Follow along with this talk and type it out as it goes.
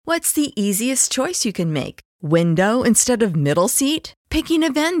What's the easiest choice you can make? Window instead of middle seat? Picking a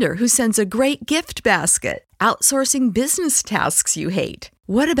vendor who sends a great gift basket? Outsourcing business tasks you hate?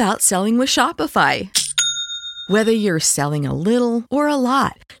 What about selling with Shopify? Whether you're selling a little or a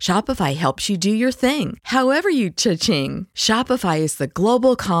lot, Shopify helps you do your thing, however you cha-ching. Shopify is the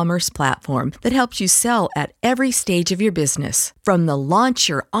global commerce platform that helps you sell at every stage of your business. From the launch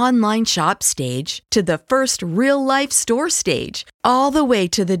your online shop stage to the first real-life store stage, all the way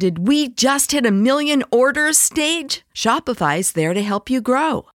to the did we just hit 1 million orders stage. Shopify's there to help you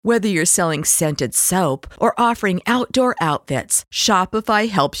grow. Whether you're selling scented soap or offering outdoor outfits, Shopify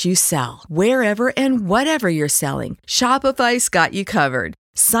helps you sell. Wherever and whatever you're selling, Shopify's got you covered.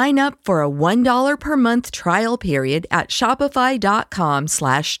 Sign up for a $1 per month trial period at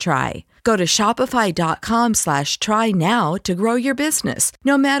shopify.com/try. Go to shopify.com/try now to grow your business,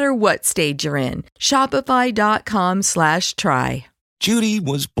 no matter what stage you're in. Shopify.com/try. Judy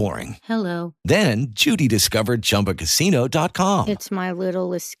was boring. Hello. Then Judy discovered ChumbaCasino.com. It's my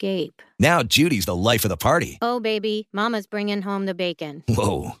little escape. Now Judy's the life of the party. Oh, baby, mama's bringing home the bacon.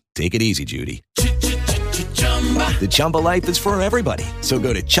 Whoa, take it easy, Judy. The Chumba life is for everybody. So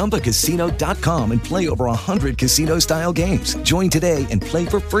go to ChumbaCasino.com and play over 100 casino-style games. Join today and play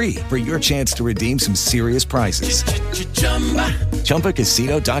for free for your chance to redeem some serious prizes.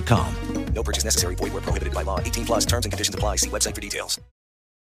 ChumbaCasino.com. No purchase necessary. Void where prohibited by law. 18 plus terms and conditions apply. See website for details.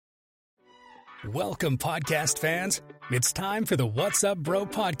 Welcome, podcast fans. It's time for the What's Up Bro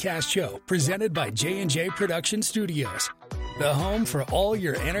podcast show, presented by J&J Production Studios, the home for all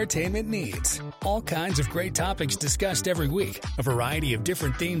your entertainment needs. All kinds of great topics discussed every week, a variety of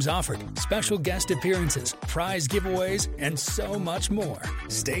different themes offered, special guest appearances, prize giveaways, and so much more.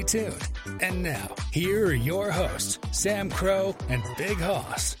 Stay tuned. And now, here are your hosts, Sam Crow and Big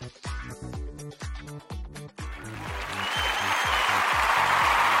Hoss.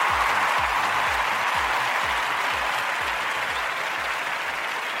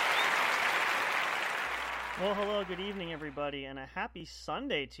 Well, hello, good evening, everybody, and a happy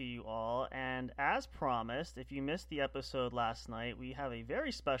Sunday to you all. And as promised, if you missed the episode last night, we have a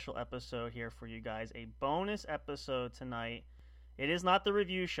very special episode here for you guys, a bonus episode tonight. It is not the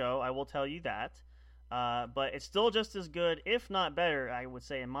review show, I will tell you that, but it's still just as good, if not better, I would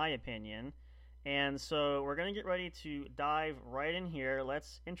say, in my opinion. And so we're going to get ready to dive right in here.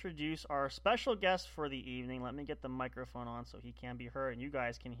 Let's introduce our special guest for the evening. Let me get the microphone on so he can be heard and you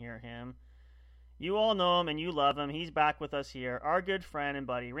guys can hear him. You all know him and you love him. He's back with us here. Our good friend and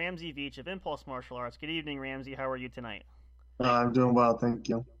buddy, Ramsey Veitch of Impulse Martial Arts. Good evening, Ramsey. How are you tonight? I'm doing well, thank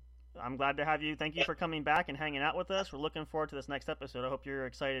you. I'm glad to have you. Thank you for coming back and hanging out with us. We're looking forward to this next episode. I hope you're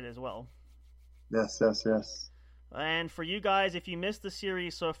excited as well. Yes. And for you guys, if you missed the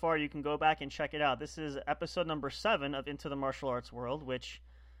series so far, you can go back and check it out. This is episode number 7 of Into the Martial Arts World, which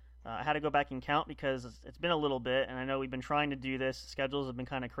I had to go back and count because it's been a little bit, and I know we've been trying to do this. Schedules have been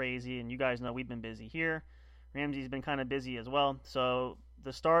kind of crazy, and you guys know we've been busy here. Ramsey's been kind of busy as well. So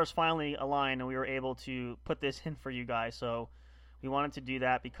the stars finally aligned, and we were able to put this in for you guys. So we wanted to do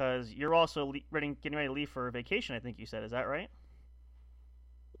that because you're also getting ready to leave for a vacation, I think you said. Is that right?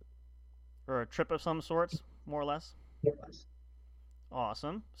 Or a trip of some sorts, more or less? Yes.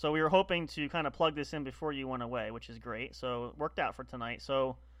 Awesome. So we were hoping to kind of plug this in before you went away, which is great. So it worked out for tonight.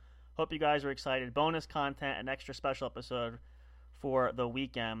 So hope you guys are excited. Bonus content, an extra special episode for the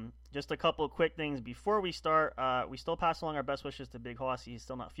weekend. Just a couple of quick things before we start. We still pass along our best wishes to Big Hoss. He's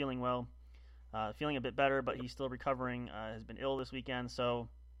still not feeling well. Feeling a bit better, but he's still recovering. Has been ill this weekend, so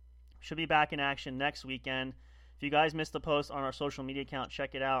should be back in action next weekend. If you guys missed the post on our social media account,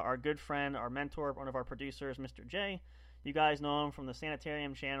 check it out. Our good friend, our mentor, one of our producers, Mr. J. You guys know him from the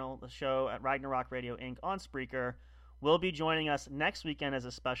Sanitarium channel, the show at Ragnarok Radio Inc. on Spreaker, will be joining us next weekend as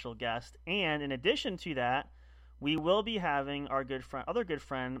a special guest. And in addition to that, we will be having our other good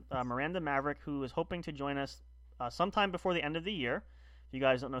friend, Miranda Maverick, who is hoping to join us sometime before the end of the year. If you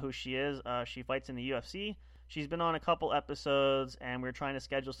guys don't know who she is, she fights in the UFC. She's been on a couple episodes, and we're trying to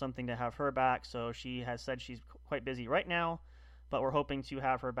schedule something to have her back. So she has said she's quite busy right now, but we're hoping to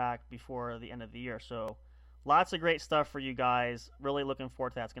have her back before the end of the year. So lots of great stuff for you guys. Really looking forward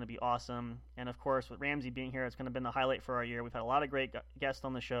to that. It's going to be awesome. And, of course, with Ramsey being here, it's going to be the highlight for our year. We've had a lot of great guests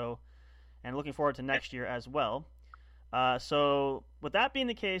on the show, and looking forward to next year as well. So with that being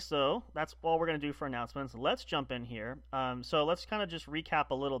the case, though, that's all we're going to do for announcements. Let's jump in here. So let's kind of just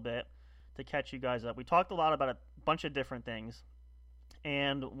recap a little bit to catch you guys up. We talked a lot about a bunch of different things.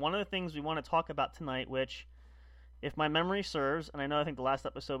 And one of the things we want to talk about tonight, which, if my memory serves, and I think the last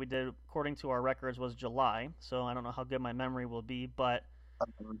episode we did, according to our records, was July, so I don't know how good my memory will be, but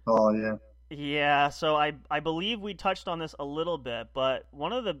Oh, yeah. Yeah, so I believe we touched on this a little bit, but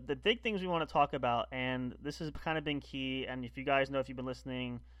one of the big things we want to talk about, and this has kind of been key, and if you guys know, if you've been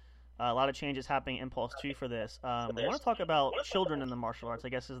listening, a lot of changes happening in Impulse 2 for this. I want to talk about children in the martial arts, I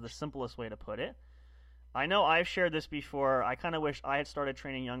guess is the simplest way to put it. I know I've shared this before. I kind of wish I had started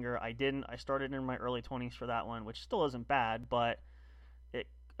training younger. I didn't. I started in my early 20s for that one, which still isn't bad, but it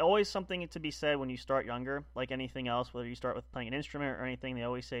always something to be said when you start younger, like anything else, whether you start with playing an instrument or anything. They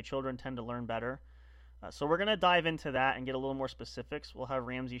always say children tend to learn better. So we're going to dive into that and get a little more specifics. We'll have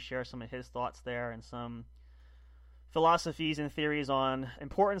Ramsey share some of his thoughts there and some philosophies and theories on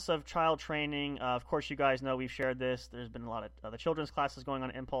importance of child training. Of course, you guys know we've shared this. There's been a lot of the children's classes going on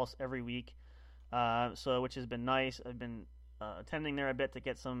at Impulse every week, which has been nice. I've been attending there a bit to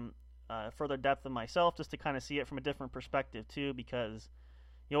get some further depth of myself, just to kind of see it from a different perspective too, because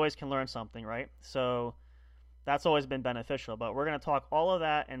you always can learn something, right? So that's always been beneficial. But we're going to talk all of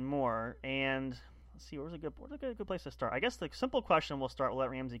that and more. And let's see, where's a good place to start? I guess the simple question we'll start. We'll let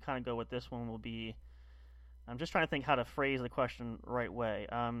Ramsey kind of go with this one. Will be, I'm just trying to think how to phrase the question right way.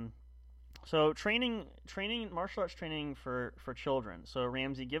 So training, martial arts training for children. So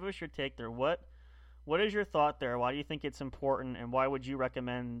Ramsey, give us your take there. What is your thought there? Why do you think it's important, and why would you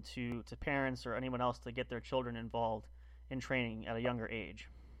recommend to parents or anyone else to get their children involved in training at a younger age?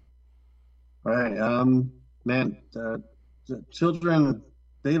 All right. Man, the children,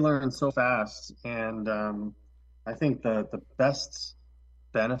 they learn so fast. And I think the best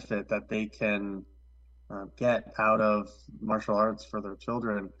benefit that they can get out of martial arts for their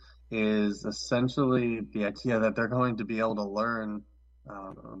children is essentially the idea that they're going to be able to learn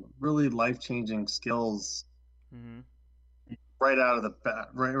really life-changing skills Mm-hmm. right out of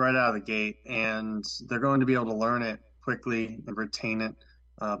the gate, and they're going to be able to learn it quickly and retain it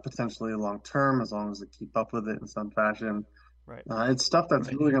potentially long term, as long as they keep up with it in some fashion. Right. It's stuff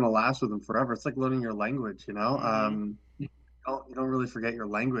that's really going to last with them forever. It's like learning your language, Mm-hmm. you don't really forget your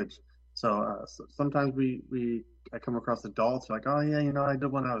language. So sometimes I come across adults who are like, oh yeah, I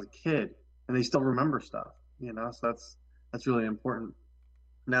did when I was a kid, and they still remember stuff. So that's really important.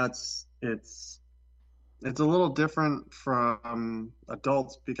 Now it's a little different from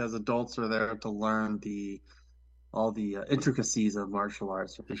adults, because adults are there to learn all the intricacies of martial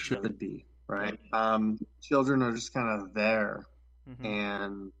arts, or they should be, right? Children are just kind of there, Mm-hmm.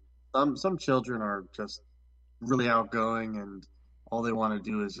 and some children are just really outgoing, and all they want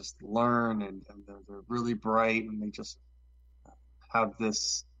to do is just learn, and they're really bright, and they just have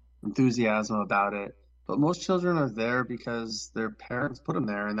this enthusiasm about it. But most children are there because their parents put them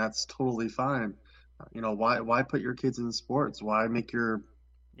there, and that's totally fine. Why put your kids in sports? Why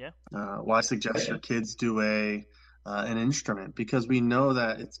suggest your kids do an instrument? Because we know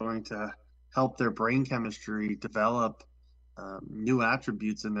that it's going to help their brain chemistry develop new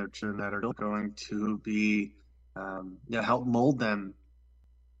attributes in their children that are going to be help mold them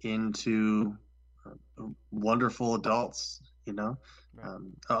into wonderful adults. Right.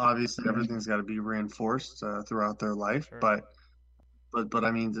 Obviously everything's got to be reinforced throughout their life, Sure. but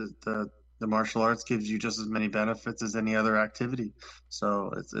I mean the martial arts gives you just as many benefits as any other activity.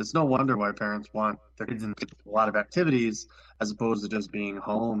 So it's no wonder why parents want their kids in a lot of activities, as opposed to just being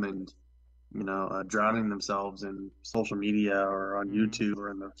home and drowning themselves in social media or on YouTube or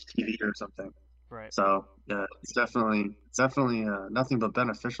in the TV or something. Right. So yeah, it's definitely nothing but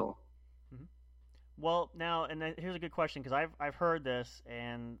beneficial. Mm-hmm. Well, now, and then here's a good question, because I've heard this,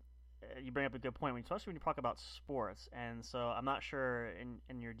 and you bring up a good point, especially when you talk about sports. And so I'm not sure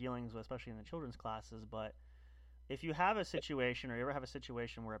in your dealings with, especially in the children's classes, but if you have a situation, or you ever have a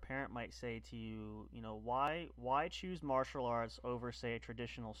situation where a parent might say to you, why choose martial arts over, say,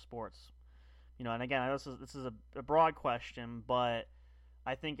 traditional sports? And again, this is a broad question, but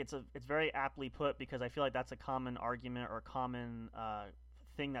I think it's very aptly put, because I feel like that's a common argument or a common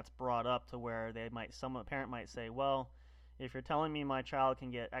thing that's brought up, to where a parent might say, well, if you're telling me my child can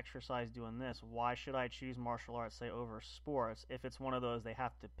get exercise doing this, why should I choose martial arts, say, over sports? If it's one of those they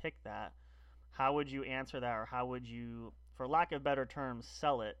have to pick that, how would you answer that, or how would you, for lack of better terms,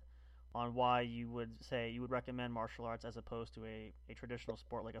 sell it on why you would say you would recommend martial arts as opposed to a traditional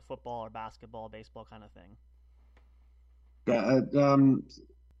sport like a football or basketball, baseball kind of thing? Yeah,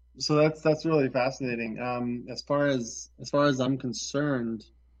 so that's really fascinating. As far as I'm concerned,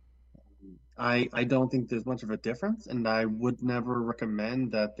 I don't think there's much of a difference, and I would never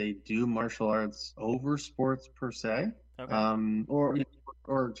recommend that they do martial arts over sports per se, Okay.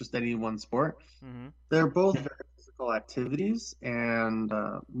 or just any one sport. Mm-hmm. They're both very physical activities, and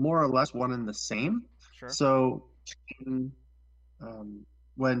more or less one and the same. Sure. So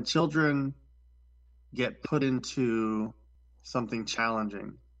when children get put into something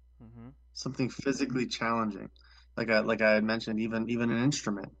challenging, Mm-hmm. something physically challenging. Like I had mentioned, even an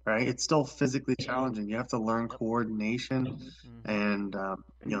instrument, right? It's still physically challenging. You have to learn Yep. coordination Mm-hmm. and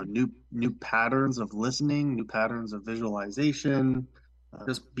new patterns of listening, new patterns of visualization,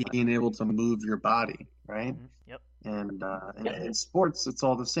 just being able to move your body, right? Mm-hmm. Yep. And in sports, it's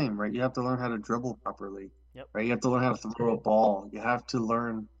all the same, right? You have to learn how to dribble properly, Yep. right? You have to learn how to throw a ball. You have to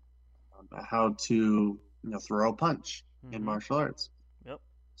learn how to throw a punch in Mm-hmm. martial arts. Yep.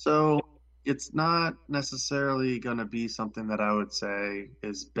 So it's not necessarily going to be something that I would say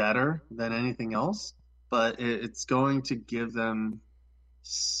is better than anything else, but it's going to give them,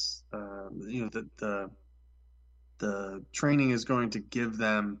 the training is going to give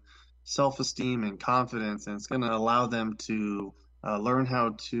them self-esteem and confidence, and it's going to allow them to learn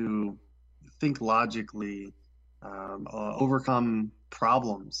how to think logically, overcome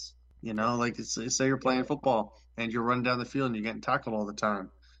problems. Yep. Like say you're playing football and you're running down the field and you're getting tackled all the time.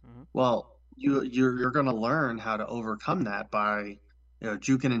 Mm-hmm. Well, you're going to learn how to overcome that by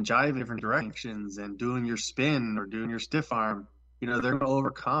juking and jiving different directions and doing your spin or doing your stiff arm. They're going to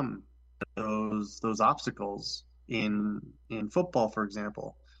overcome those obstacles in football, for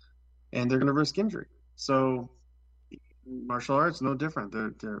example, and they're going to risk injury. So martial arts no different.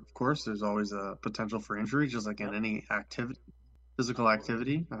 Of course, there's always a potential for injury, just like in Yep. any activity, physical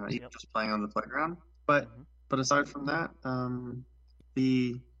activity, even Yep. just playing on the playground. But Mm-hmm. but aside from that,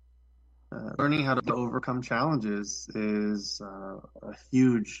 the learning how to overcome challenges is a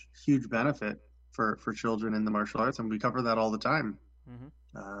huge benefit for children in the martial arts, and we cover that all the time. Mm-hmm.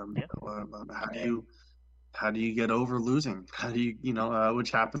 Yeah. How do you get over losing? How do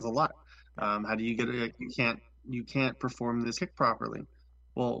which happens a lot. Yep. How do you get it? You can't perform this kick properly.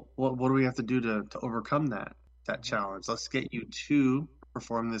 Well, what do we have to do to overcome that Mm-hmm. challenge? Let's get you to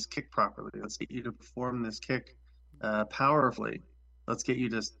perform this kick properly. Let's get you to perform this kick powerfully. Let's get you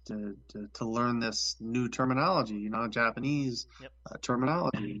to learn this new terminology, Japanese Yep.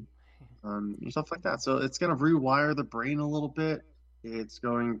 terminology, stuff like that. So it's going to rewire the brain a little bit. It's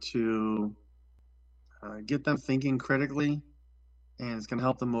going to get them thinking critically, and it's going to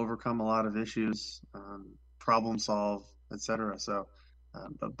help them overcome a lot of issues, problem solve, etc. So,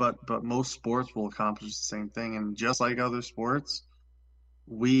 but most sports will accomplish the same thing, and just like other sports,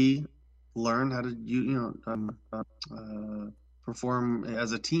 we learn how to perform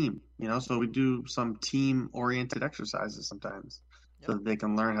as a team. So we do some team oriented exercises sometimes, Yep. so that they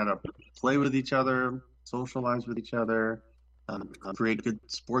can learn how to play with each other, socialize with each other, create good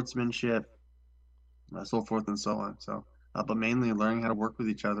sportsmanship, so forth and so on. So, but mainly learning how to work with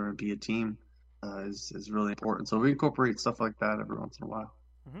each other and be a team is really important. So we incorporate stuff like that every once in a while.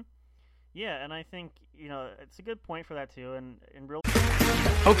 Mm-hmm. Yeah, and I think it's a good point for that too. And in real.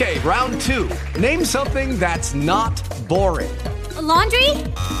 Okay, round two. Name something that's not boring. A laundry?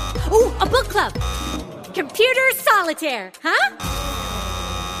 Ooh, a book club. Computer solitaire, huh?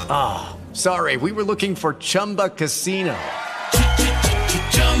 Ah, oh, sorry, we were looking for Chumba Casino.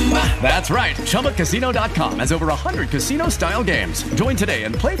 That's right. ChumbaCasino.com has over 100 casino-style games. Join today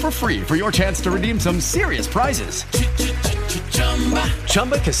and play for free for your chance to redeem some serious prizes.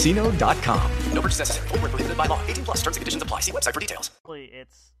 ChumbaCasino.com. No purchase necessary. Void where prohibited by law. 18+ terms and conditions apply. See website for details.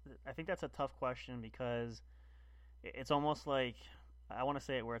 I think that's a tough question because it's almost like, I want to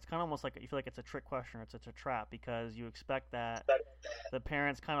say it where it's kind of almost like you feel like it's a trick question or it's a trap because you expect that the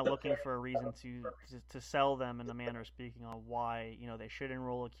parent's kind of looking for a reason to sell them in the manner of speaking on why they should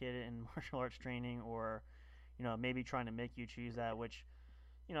enroll a kid in martial arts training, or maybe trying to make you choose that, which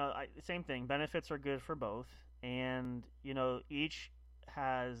same thing, benefits are good for both, and each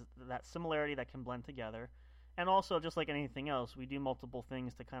has that similarity that can blend together, and also just like anything else, we do multiple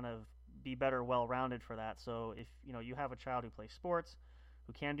things to kind of be better, well-rounded for that. So if you have a child who plays sports,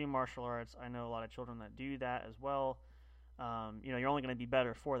 who can do martial arts, I know a lot of children that do that as well. You're only going to be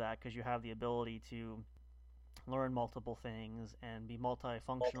better for that because you have the ability to learn multiple things and be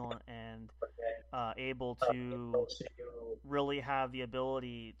multifunctional and able to really have the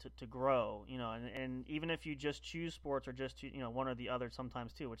ability to grow. And even if you just choose sports or just one or the other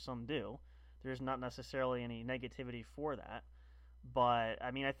sometimes too, which some do, there's not necessarily any negativity for that. But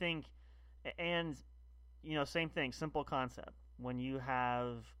I mean, I think. And, same thing, simple concept. When you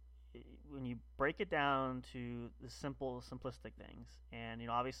break it down to the simplistic things, and,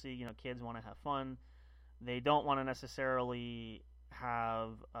 obviously, kids want to have fun. They don't want to necessarily have,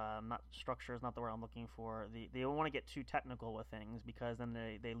 structure is not the word I'm looking for. They don't want to get too technical with things because then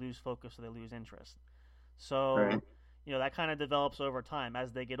they lose focus or they lose interest. So, Right. That kind of develops over time.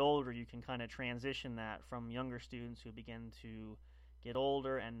 As they get older, you can kind of transition that from younger students who begin to get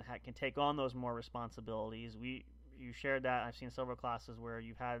older and can take on those more responsibilities. You shared that. I've seen several classes where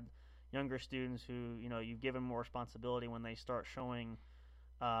you've had younger students who, you've given more responsibility when they start showing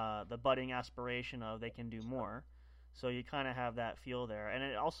the budding aspiration of they can do more. So you kind of have that feel there. And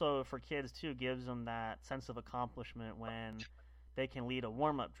it also, for kids too, gives them that sense of accomplishment when they can lead a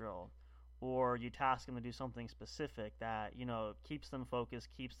warm-up drill, or you task them to do something specific that, keeps them focused,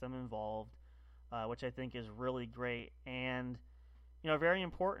 keeps them involved, which I think is really great and, very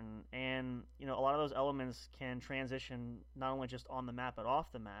important. And, a lot of those elements can transition not only just on the mat, but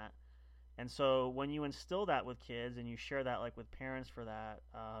off the mat. And so when you instill that with kids and you share that like with parents for that,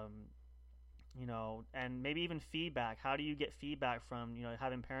 and maybe even feedback, how do you get feedback from,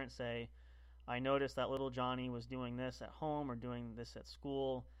 having parents say, I noticed that little Johnny was doing this at home or doing this at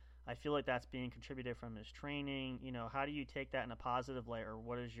school. I feel like that's being contributed from his training. How do you take that in a positive light, or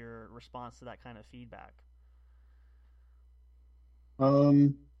what is your response to that kind of feedback?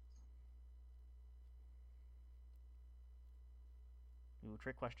 Um, Ooh,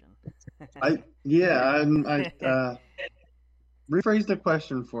 trick question. Rephrase the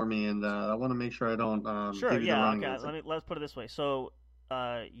question for me, and I want to make sure I don't Sure. give you the Yeah. wrong Okay. answer. Let's put it this way. So,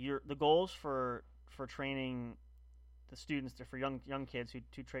 the goals for training the students, for young kids who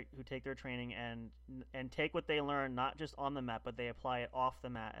take their training and take what they learn not just on the mat, but they apply it off the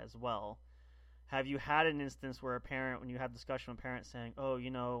mat as well. Have you had an instance where a parent, when you have discussion with parents, saying, "Oh,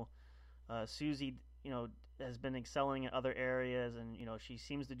 Susie, has been excelling in other areas, and she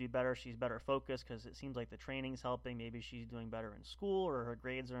seems to do better. She's better focused because it seems like the training's helping. Maybe she's doing better in school, or her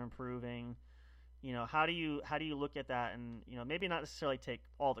grades are improving." How do you look at that, and maybe not necessarily take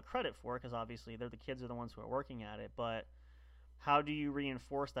all the credit for it, because obviously the kids are the ones who are working at it, but how do you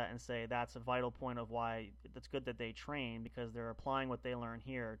reinforce that and say that's a vital point of why it's good that they train, because they're applying what they learn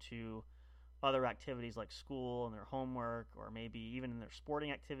here to other activities like school and their homework, or maybe even in their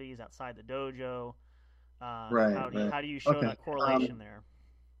sporting activities outside the dojo. Right, How do you show Okay. that correlation there?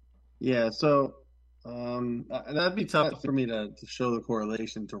 Yeah, so that'd be tough for me to show the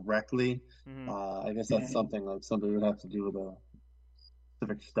correlation directly. Mm-hmm. I guess that's something like somebody would have to do with a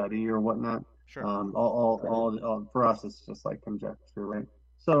specific study or whatnot. Sure. All for us, it's just like conjecture, right?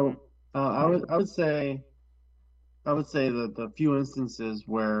 Mm-hmm. So I would say that the few instances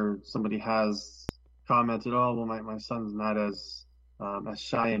where somebody has commented, "Oh, well, my son's not as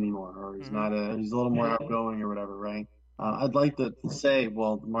shy anymore, or he's Mm-hmm. he's a little more outgoing or whatever," right? I'd like to say,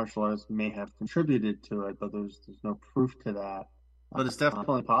 well, the martial arts may have contributed to it, but there's no proof to that. But it's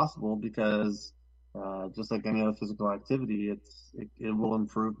definitely possible because just like any other physical activity, it will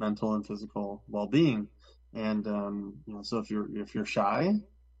improve mental and physical well-being. And so if you're shy,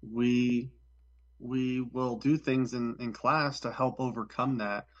 we we will do things in class to help overcome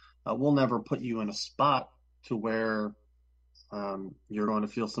that. We'll never put you in a spot to where you're going to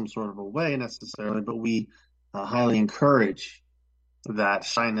feel some sort of a way necessarily, but we highly encourage that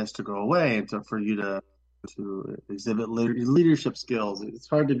shyness to go away and for you to exhibit leadership skills. It's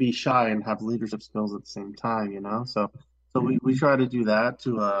hard to be shy and have leadership skills at the same time, So we try to do that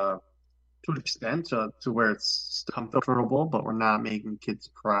to an extent to where it's comfortable, but we're not making kids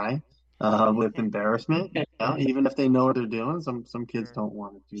cry with embarrassment. Even if they know what they're doing, some kids Sure. don't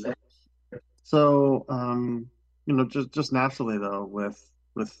want to do that. So just naturally though, with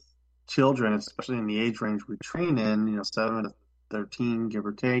children, especially in the age range we train in, 7 to 13, give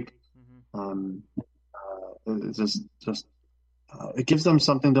or take, Mm-hmm. it it gives them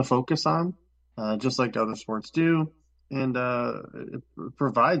something to focus on, just like other sports do, and it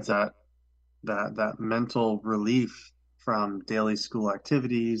provides that mental relief from daily school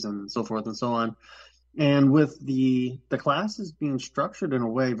activities and so forth and so on. And with the classes being structured in a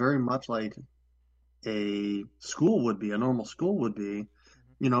way very much like a normal school would be,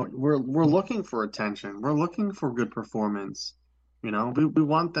 we're looking for attention. We're looking for good performance. We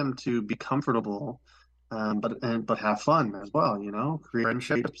want them to be comfortable, but have fun as well. Create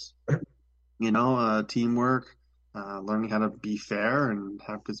friendships. Teamwork. Learning how to be fair and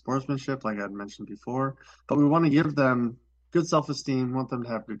have good sportsmanship, like I'd mentioned before. But we want to give them good self-esteem. Want them to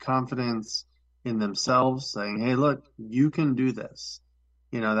have good confidence in themselves, saying, "Hey, look, you can do this."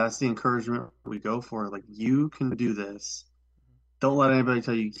 That's the encouragement we go for. Like, you can do this. Don't let anybody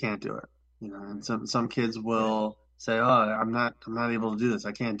tell you can't do it. And some kids will say, "Oh, I'm not able to do this.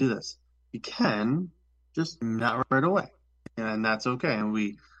 I can't do this." You can, just not right away, and that's okay. And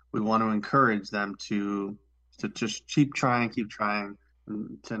we want to encourage them to just keep trying,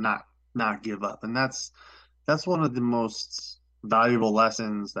 and to not give up. And that's one of the most valuable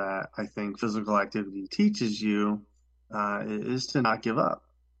lessons that I think physical activity teaches you, is to not give up.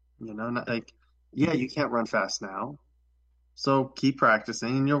 Not like, yeah, you can't run fast now, so keep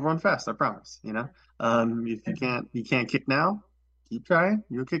practicing and you'll run fast. I promise. If you can't kick now, keep trying.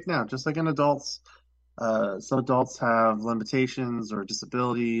 You'll kick now. Just like in adults, some adults have limitations or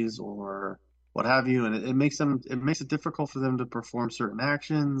disabilities or what have you, and it makes it difficult for them to perform certain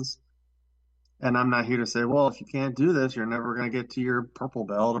actions. And I'm not here to say, well, if you can't do this, you're never going to get to your purple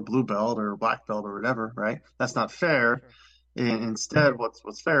belt or blue belt or black belt or whatever, right? That's not fair. Sure. And instead,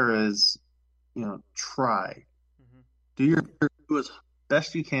 what's fair is, try. Do as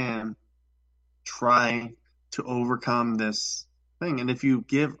best you can, try to overcome this thing. And if you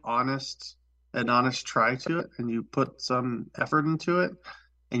give an honest try to it, and you put some effort into it,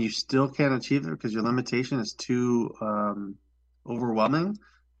 and you still can't achieve it because your limitation is too overwhelming,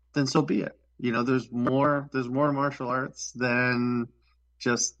 then so be it. There's more to martial arts than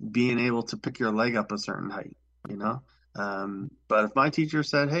just being able to pick your leg up a certain height, But if my teacher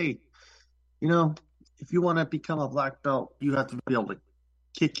said, hey, if you want to become a black belt, you have to be able to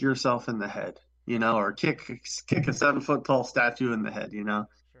kick yourself in the head, or kick a 7-foot tall statue in the head, Sure.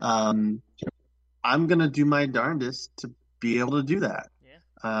 I'm going to do my darndest to be able to do that.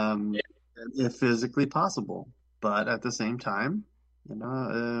 If physically possible. But at the same time,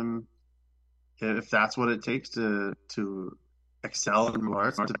 if that's what it takes to excel in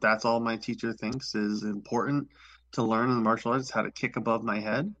martial arts, if that's all my teacher thinks is important to learn in the martial arts, how to kick above my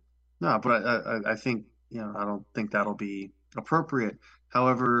head. No, but I think, I don't think that'll be appropriate.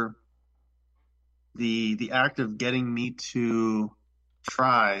 However, the act of getting me to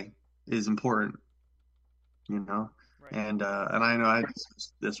try is important, Right. And I know I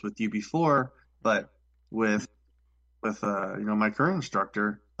discussed this with you before, but with my current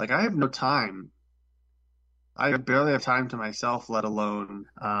instructor, like I have no time. I barely have time to myself, let alone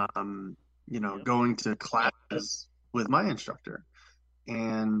going to classes with my instructor.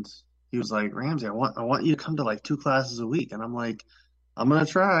 And he was like, Ramsey, I want you to come to like 2 classes a week. And I'm like, I'm gonna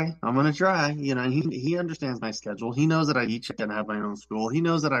try. And he understands my schedule. He knows that I teach and have my own school. He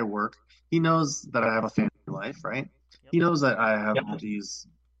knows that I work. He knows that I have a family life, right? Yep. He knows that I have all these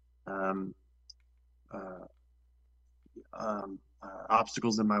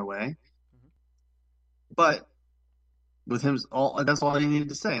obstacles in my way. But with him, that's all he needed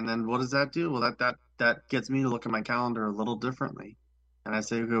to say. And then what does that do? Well, that gets me to look at my calendar a little differently. And I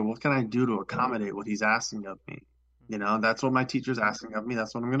say, okay, what can I do to accommodate what he's asking of me? That's what my teacher's asking of me.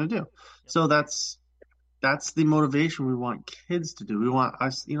 That's what I'm going to do. Yep. So that's the motivation we want kids to do. We want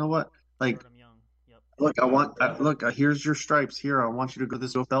us, like, yep. Look, here's your stripes here. I want you to go to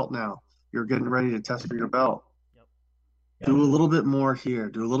this belt now. You're getting ready to test for your belt. Yep. Do a little bit more here.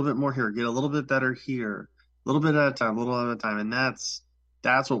 Do a little bit more here. Get a little bit better here. A little bit at a time, and that's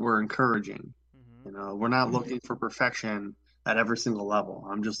what we're encouraging. Mm-hmm. We're not looking for perfection at every single level.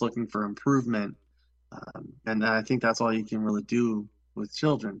 I'm just looking for improvement, and I think that's all you can really do with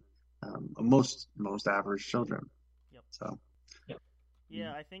children, most average children. Yep. So. Yep.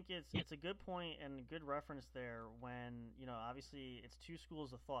 Yeah, I think it's a good point and a good reference there. When obviously it's 2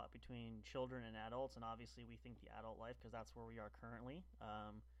 schools of thought between children and adults, and obviously we think the adult life because that's where we are currently.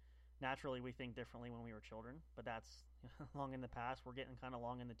 Naturally, we think differently when we were children, but that's long in the past. We're getting kind of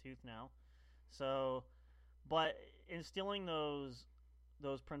long in the tooth now. So, but instilling those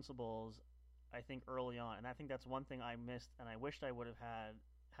principles, I think, early on, and I think that's one thing I missed and I wished I would have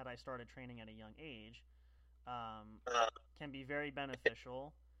had I started training at a young age, can be very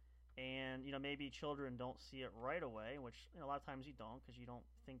beneficial. And, maybe children don't see it right away, which a lot of times you don't because you don't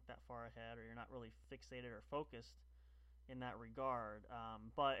think that far ahead or you're not really fixated or focused in that regard,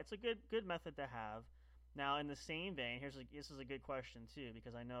 but it's a good method to have. Now, in the same vein, this is a good question too,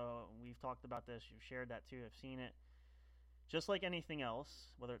 because I know we've talked about this, you've shared that too, I've seen it. Just like anything else,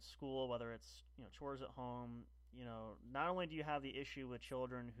 whether it's school, whether it's chores at home, not only do you have the issue with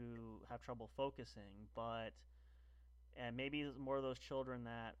children who have trouble focusing, and maybe more of those children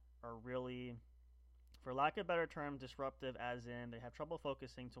that are really, for lack of a better term, disruptive, as in they have trouble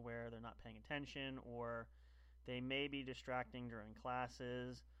focusing to where they're not paying attention, or they may be distracting during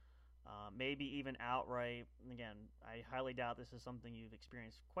classes, maybe even outright, again, I highly doubt this is something you've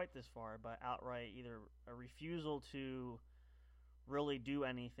experienced quite this far, but outright either a refusal to really do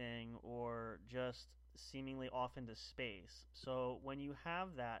anything or just seemingly off into space. So when you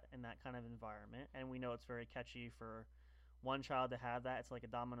have that in that kind of environment, and we know it's very catchy for one child to have that, it's like a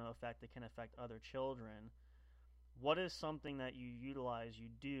domino effect that can affect other children. What is something that you utilize, you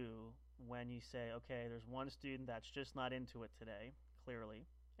do, when you say, okay, there's one student that's just not into it today, clearly,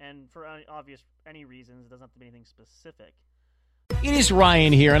 and for any reasons, it doesn't have to be anything specific. It is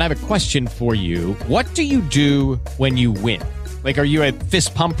Ryan here, and I have a question for you. What do you do when you win? Like, are you a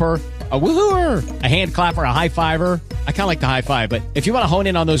fist pumper, a woo-hooer, a hand clapper, a high fiver? I kind of like the high five, but if you want to hone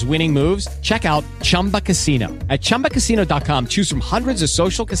in on those winning moves, check out Chumba Casino. At ChumbaCasino.com, choose from hundreds of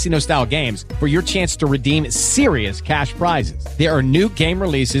social casino style games for your chance to redeem serious cash prizes. There are new game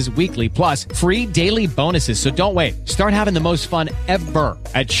releases weekly, plus free daily bonuses. So don't wait. Start having the most fun ever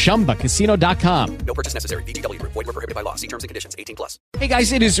at ChumbaCasino.com. No purchase necessary. VGW Group. Void where prohibited by law. See terms and conditions. 18+. Hey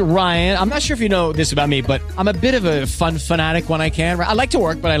guys, it is Ryan. I'm not sure if you know this about me, but I'm a bit of a fun fanatic when I can. I like to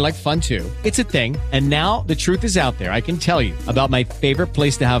work, but I like fun too. It's a thing. And now the truth is out there. I can tell you about my favorite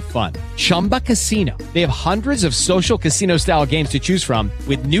place to have fun. Chumba Casino. They have hundreds of social casino style games to choose from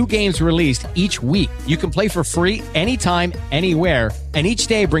with new games released each week. You can play for free anytime, anywhere. And each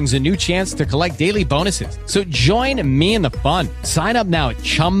day brings a new chance to collect daily bonuses. So join me in the fun. Sign up now at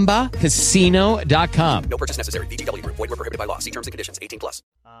ChumbaCasino.com. No purchase necessary. VGW Group. Void where prohibited by law. See terms and conditions. 18+.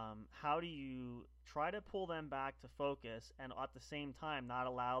 How do you try to pull them back to focus and at the same time not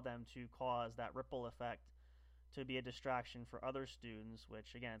allow them to cause that ripple effect to be a distraction for other students,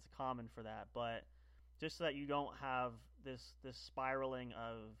 which again, it's common for that, but just so that you don't have this spiraling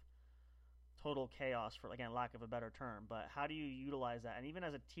of total chaos, for again, lack of a better term, but how do you utilize that? And even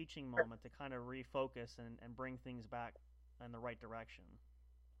as a teaching moment to kind of refocus and bring things back in the right direction.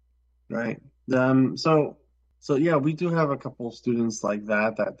 Right. So yeah, we do have a couple of students like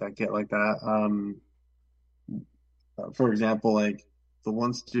that get like that. For example, like the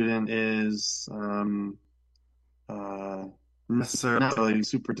one student is necessarily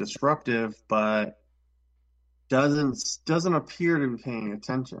super disruptive, but doesn't appear to be paying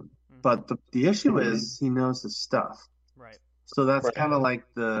attention. Mm-hmm. But the issue is he knows his stuff. Right. So that's kind of like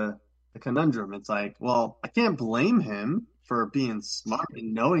the conundrum. It's like, well, I can't blame him for being smart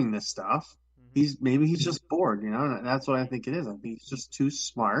and knowing this stuff. Maybe he's just bored, and that's what I think it is. I think he's just too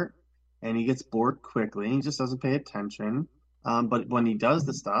smart and he gets bored quickly. He just doesn't pay attention. But when he does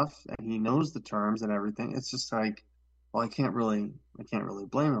the stuff and he knows the terms and everything, it's just like, well, I can't really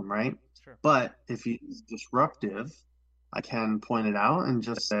blame him, right? Sure. But if he's disruptive, I can point it out and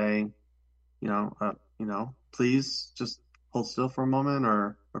just say, please just hold still for a moment,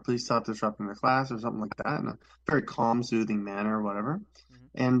 or please stop disrupting the class, or something like that, in a very calm, soothing manner, or whatever.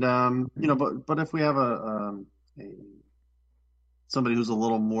 And but if we have somebody who's a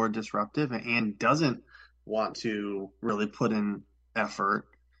little more disruptive and doesn't want to really put in effort,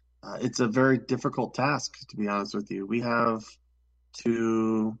 it's a very difficult task, to be honest with you. We have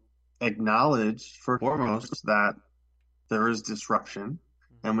to acknowledge, first and foremost, that there is disruption,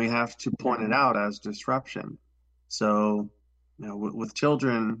 and we have to point it out as disruption. So, with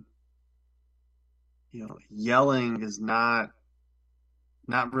children, yelling is not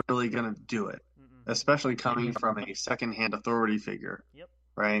really going to do it, especially coming from a secondhand authority figure. Yep.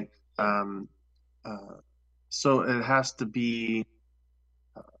 Right. So it has to be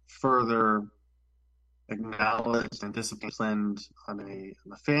further acknowledged and disciplined on a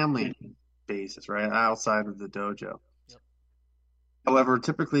family basis, right, outside of the dojo. Yep. However,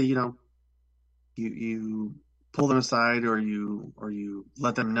 typically, you pull them aside, or you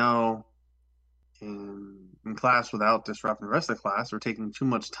let them know in class without disrupting the rest of the class, or taking too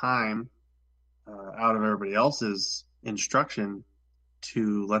much time out of everybody else's instruction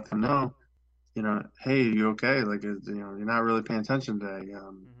to let them know, hey, you okay? Like, you're not really paying attention today.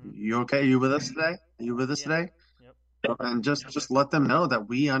 You okay? You with us today? Are you with us today? Yep. And just let them know that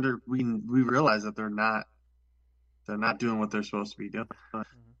we realize that they're not doing what they're supposed to be doing. Yeah.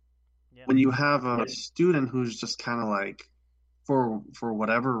 When you have a student who's just kind of like, for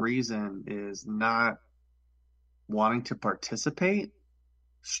whatever reason, is not wanting to participate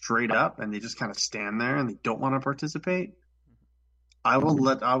straight up, and they just kind of stand there and they don't want to participate,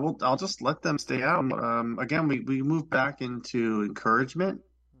 I'll just let them stay out. Again, we move back into encouragement.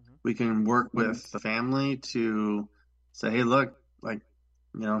 We can work with the family to say, hey, look, like,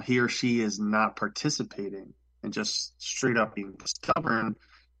 he or she is not participating, and just straight up being stubborn.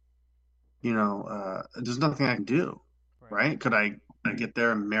 There's nothing I can do. Right? Could I get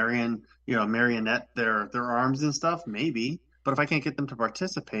there and marionette their arms and stuff? Maybe. But if I can't get them to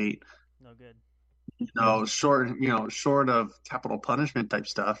participate, no good. Short of capital punishment type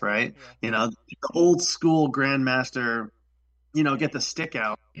stuff, right? Yeah. The old school grandmaster, get the stick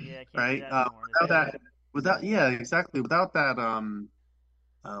out, right?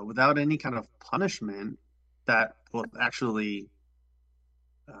 Without any kind of punishment that will actually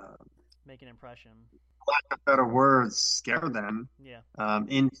make an impression. Lack of better words, scare them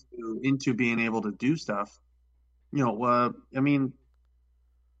into being able to do stuff. What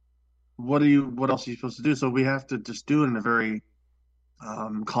else are you supposed to do? So we have to just do it in a very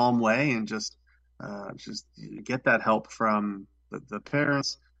calm way, and just get that help from the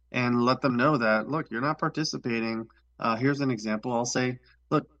parents, and let them know that, look, you're not participating. here's an example. I'll say,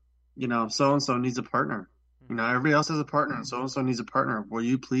 look, so and so needs a partner. Everybody else has a partner, and so needs a partner. Will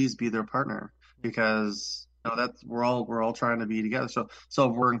you please be their partner? Because that's we're all trying to be together. So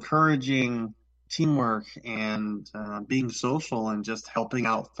if we're encouraging teamwork and being social and just helping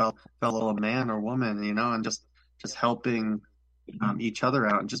out fellow man or woman, and just helping each other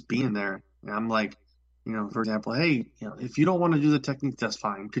out and just being there. And I'm like, for example, hey, if you don't want to do the technique, that's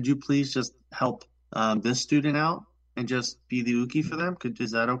fine. Could you please just help this student out and just be the uke for them?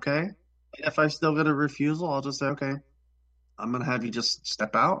 Is that okay? If I still get a refusal, I'll just say, okay, I'm gonna have you just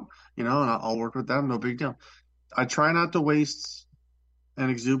step out, and I'll work with them. No big deal. I try not to waste an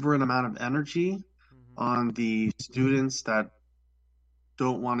exuberant amount of energy on the students that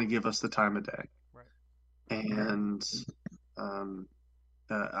don't want to give us the time of day. Right. And and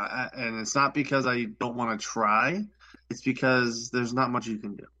it's not because I don't want to try. It's because there's not much you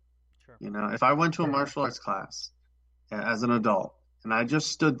can do. Sure. If I went to a martial arts class as an adult and I just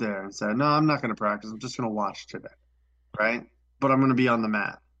stood there and said, no, I'm not going to practice. I'm just going to watch today. Right. But I'm going to be on the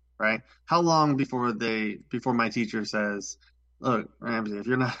mat. Right. How long before my teacher says, look, Ramsey, if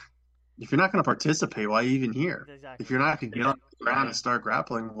you're not going to participate, why are you even here? Exactly. If you're not going to get on the ground and start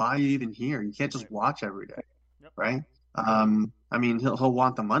grappling, why are you even here? You can't just watch every day. Yep. Right. I mean, he'll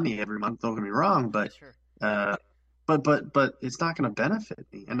want the money every month. Don't get me wrong, but sure. But it's not going to benefit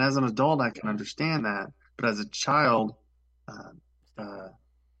me. And as an adult, I can understand that. But as a child,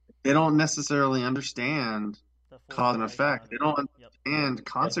 they don't necessarily understand cause and effect. They don't understand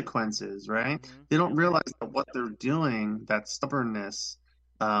consequences, right? Mm-hmm. They don't realize that what they're doing, that stubbornness,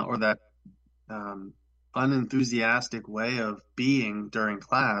 or that unenthusiastic way of being during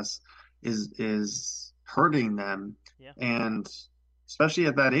class, is hurting them. Yeah. And especially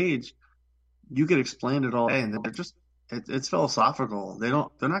at that age, you could explain it all day, and they're just it's philosophical. They're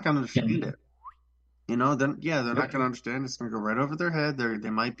not going to understand it. They're not going to understand. It's going to go right over their head. They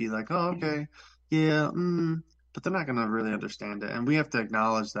might be like, oh, okay, yeah, but they're not going to really understand it. And we have to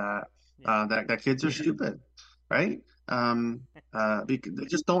acknowledge that that kids are stupid, right? Because they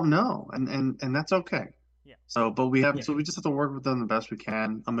just don't know, and that's okay. Yeah. So we just have to work with them the best we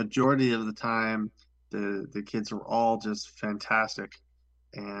can. A majority of the time, the kids are all just fantastic,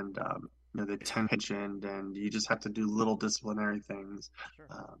 and they attention, and you just have to do little disciplinary things. Sure.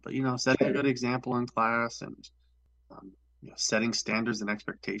 But setting a good example in class and setting standards and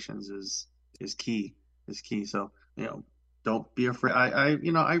expectations is key. So don't be afraid.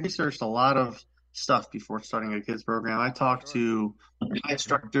 I researched a lot of stuff before starting a kids program. I talked to my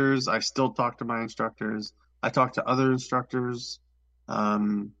instructors. I still talk to my instructors. I talk to other instructors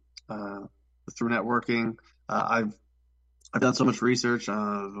through networking. I've done so much research,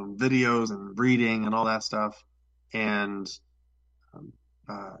 videos and reading and all that stuff, and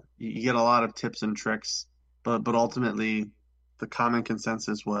you get a lot of tips and tricks. But ultimately, the common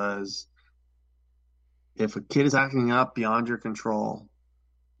consensus was, if a kid is acting up beyond your control,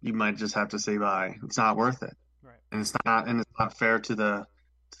 you might just have to say bye. It's not worth it, right? And it's not fair to the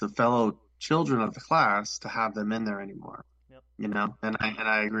fellow children of the class to have them in there anymore. Yep. And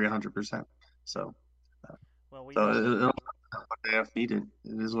I agree 100%. So, what they have needed.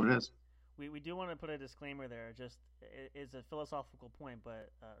 It is what it is. We do want to put a disclaimer there. Just it is a philosophical point,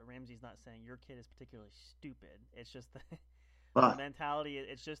 but Ramsey's not saying your kid is particularly stupid. It's just the mentality.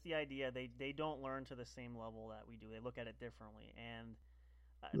 It's just the idea they don't learn to the same level that we do. They look at it differently, and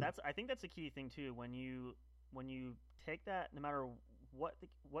I think that's a key thing too. When you take that, no matter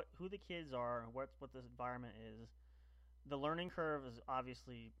who the kids are, what this environment is, the learning curve is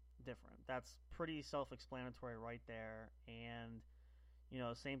obviously different. That's pretty self-explanatory right there. And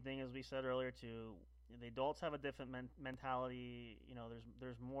same thing as we said earlier too, the adults have a different mentality.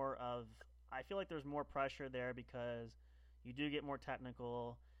 There's more of, I feel like there's more pressure there because you do get more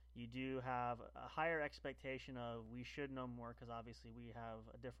technical. You do have a higher expectation of we should know more, because obviously we have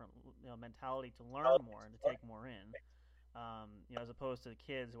a different mentality to learn more and to take more in, as opposed to the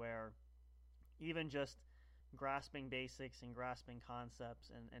kids where even just grasping basics and grasping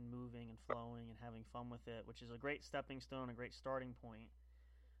concepts and moving and flowing and having fun with it, which is a great stepping stone, a great starting point.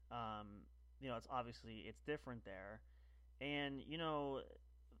 It's obviously it's different there. And,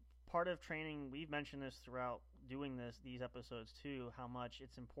 part of training, we've mentioned this throughout doing these episodes too, how much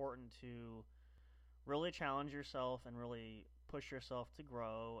it's important to really challenge yourself and really push yourself to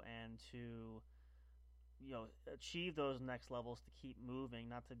grow and to achieve those next levels, to keep moving,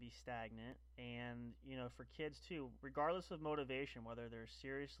 not to be stagnant. And for kids too, regardless of motivation, whether they're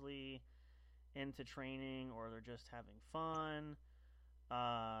seriously into training or they're just having fun,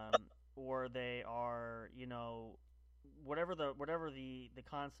 or they are whatever the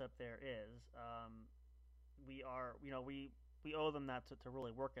concept there is, we are, we owe them that to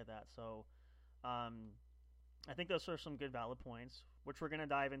really work at that. So I think those are some good valid points, which we're going to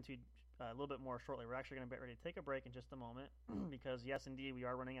dive into a little bit more shortly. We're actually going to be ready to take a break in just a moment because, yes, indeed, we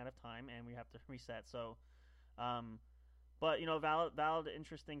are running out of time and we have to reset. So, but, valid,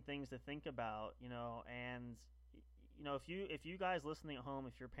 interesting things to think about, and, if you guys listening at home,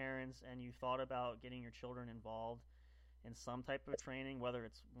 if you're parents and you thought about getting your children involved in some type of training, whether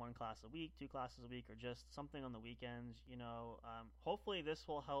it's 1 class a week, 2 classes a week, or just something on the weekends, hopefully this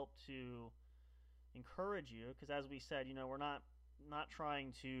will help to encourage you, because as we said, we're not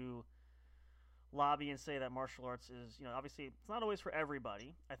trying to lobby and say that martial arts is, obviously it's not always for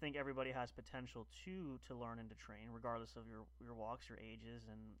everybody. I think everybody has potential to learn and to train, regardless of your walks, your ages,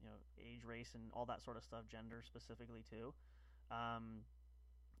 and age, race, and all that sort of stuff, gender specifically too.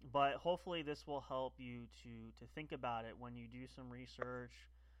 But hopefully this will help you to think about it when you do some research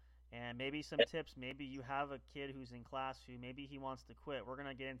and maybe some tips. Maybe you have a kid who's in class who maybe he wants to quit. We're going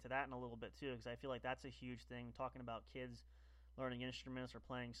to get into that in a little bit too, because I feel like that's a huge thing, talking about kids learning instruments or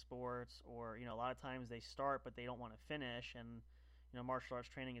playing sports, or a lot of times they start but they don't want to finish, and martial arts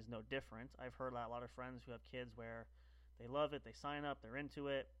training is no different. I've heard a lot of friends who have kids where they love it, they sign up, they're into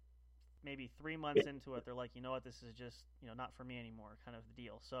it. Maybe 3 months into it, they're like, what, this is just not for me anymore, kind of the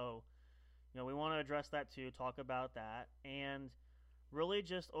deal. So we want to address that too, talk about that, and really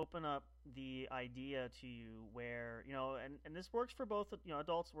just open up the idea to you where, and this works for both,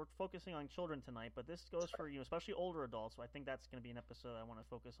 adults. We're focusing on children tonight, but this goes for, especially older adults. So I think that's going to be an episode I want to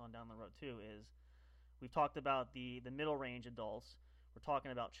focus on down the road too, is we've talked about the middle range adults. We're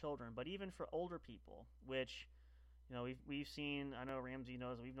talking about children, but even for older people, which, we've seen, I know Ramsey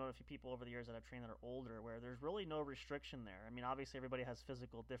knows, we've known a few people over the years that I've trained that are older where there's really no restriction there. I mean, obviously everybody has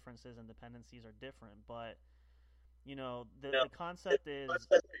physical differences and dependencies are different, but the concept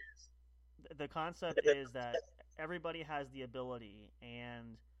is that everybody has the ability,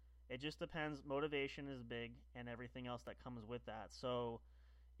 and it just depends. Motivation is big and everything else that comes with that. So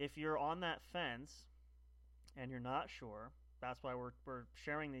if you're on that fence and you're not sure, that's why we're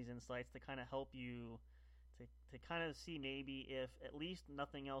sharing these insights to kind of help you to kind of see maybe if at least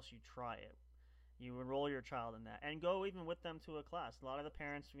nothing else you try it. You enroll your child in that and go even with them to a class. A lot of the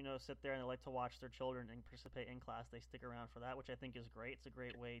parents, sit there and they like to watch their children and participate in class. They stick around for that, which I think is great. It's a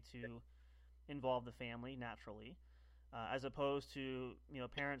great way to involve the family naturally, as opposed to,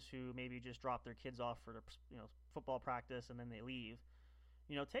 parents who maybe just drop their kids off for, football practice and then they leave.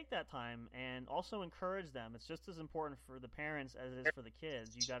 Take that time and also encourage them. It's just as important for the parents as it is for the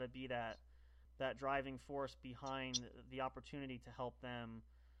kids. You got to be that driving force behind the opportunity to help them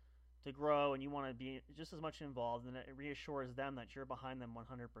to grow, and you want to be just as much involved, and it reassures them that you're behind them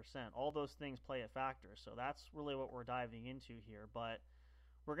 100%. All those things play a factor, so that's really what we're diving into here, but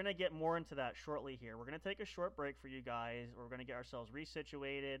we're going to get more into that shortly here. We're going to take a short break for you guys. We're going to get ourselves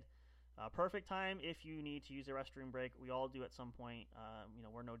resituated. Perfect time if you need to use a restroom break. We all do at some point.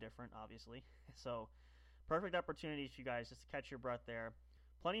 We're no different, obviously. So perfect opportunity for you guys just to catch your breath there.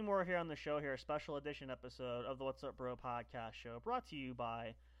 Plenty more here on the show here, a special edition episode of the What's Up Bro podcast show, brought to you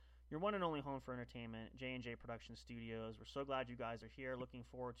by your one and only home for entertainment, J&J Production Studios. We're so glad you guys are here. Looking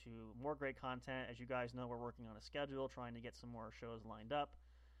forward to more great content. As you guys know, we're working on a schedule, trying to get some more shows lined up.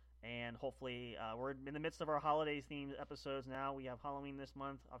 And hopefully, we're in the midst of our holidays-themed episodes now. We have Halloween this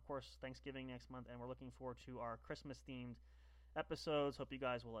month, of course, Thanksgiving next month, and we're looking forward to our Christmas-themed episodes. Hope you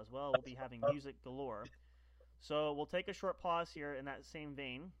guys will as well. We'll be having music galore. So we'll take a short pause here in that same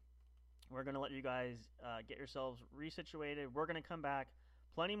vein. We're going to let you guys get yourselves resituated. We're going to come back.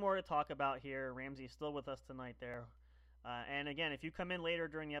 Plenty more to talk about here. Ramsey is still with us tonight there. And again, if you come in later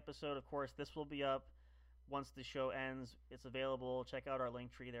during the episode, of course, this will be up once the show ends. It's available. Check out our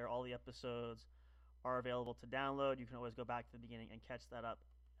link tree there. All the episodes are available to download. You can always go back to the beginning and catch that up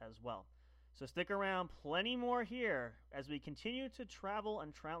as well. So stick around. Plenty more here as we continue to travel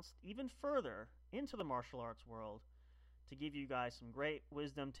and trounce even further into the martial arts world to give you guys some great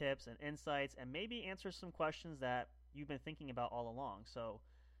wisdom tips and insights and maybe answer some questions that you've been thinking about all along. So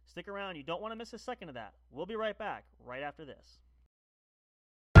stick around. You don't want to miss a second of that. We'll be right back right after this.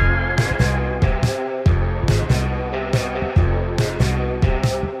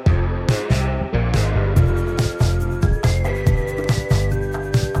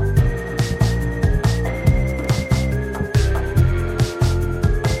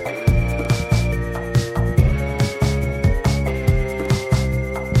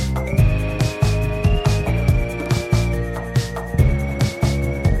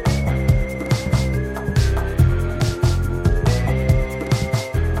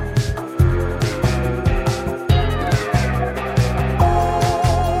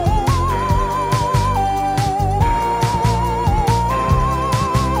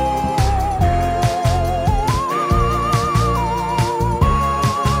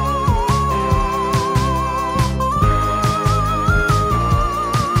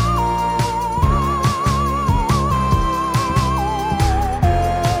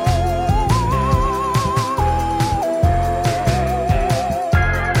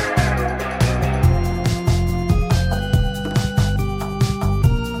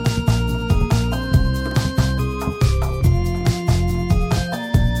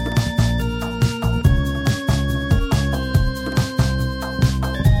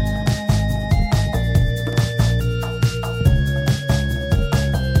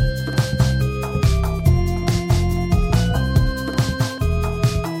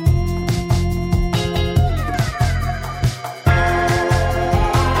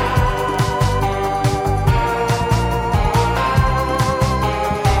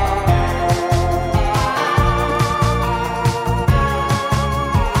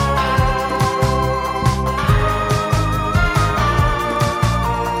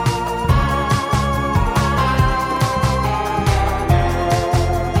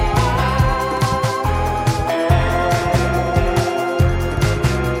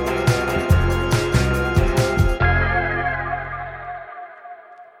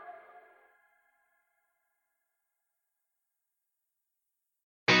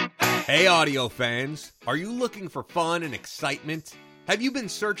 Hey audio fans, are you looking for fun and excitement? Have you been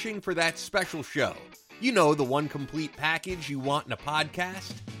searching for that special show? You know, the one complete package you want in a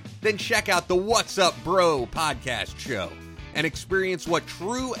podcast? Then check out the What's Up Bro podcast show and experience what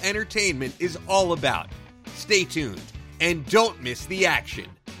true entertainment is all about. Stay tuned and don't miss the action.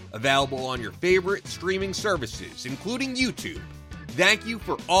 Available on your favorite streaming services, including YouTube. Thank you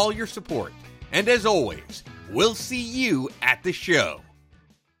for all your support. And as always, we'll see you at the show.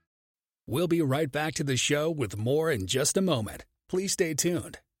 We'll be right back to the show with more in just a moment. Please stay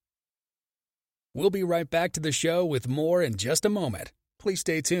tuned. We'll be right back to the show with more in just a moment. Please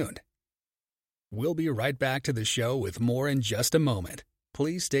stay tuned. We'll be right back to the show with more in just a moment.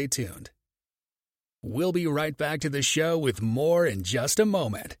 Please stay tuned. We'll be right back to the show with more in just a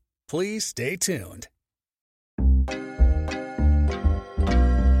moment. Please stay tuned.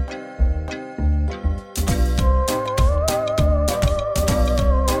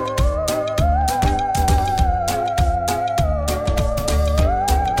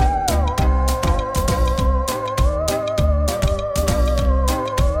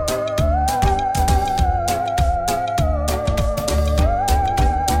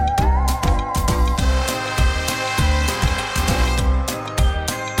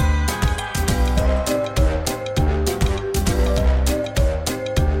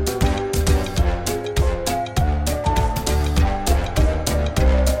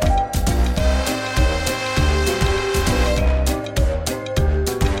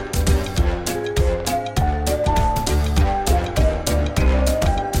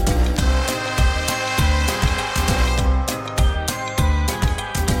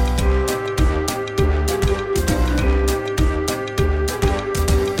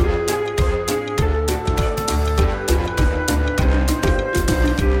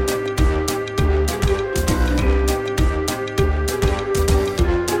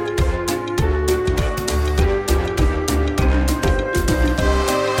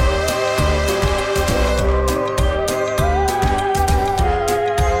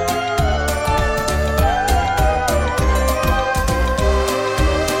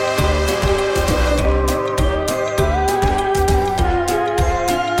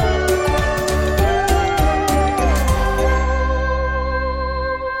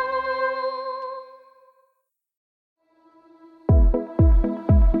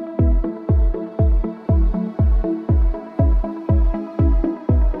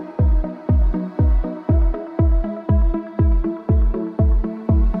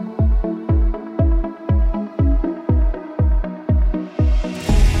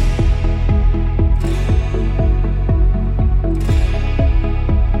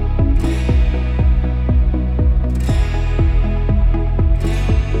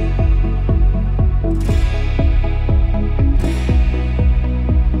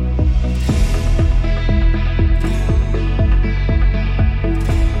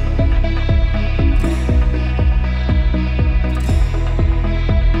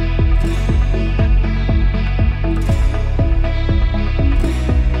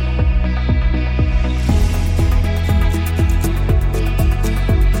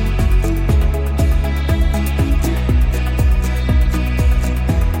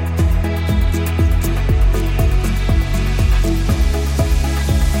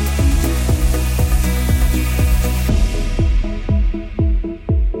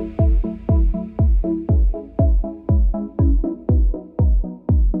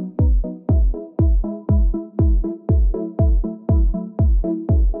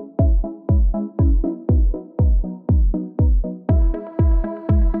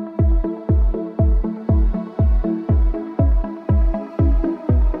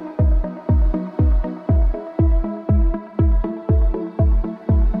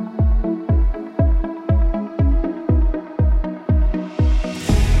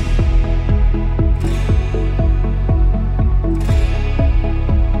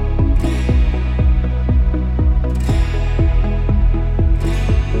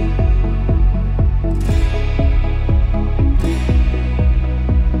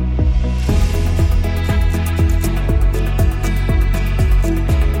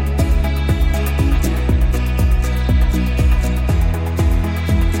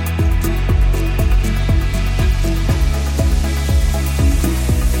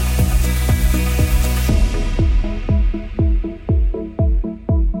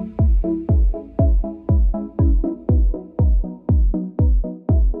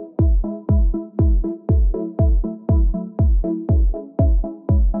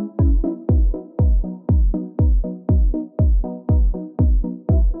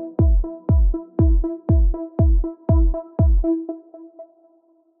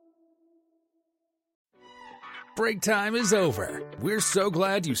 Break time is over. We're so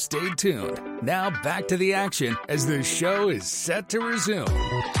glad you stayed tuned. Now back to the action as the show is set to resume.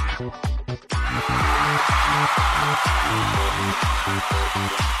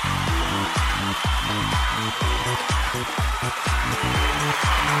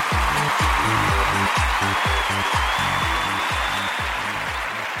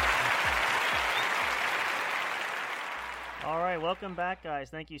 All right, welcome back, guys.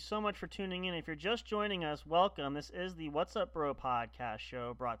 Thank you so much for tuning in. If you're just joining us, welcome. This is the What's Up Bro podcast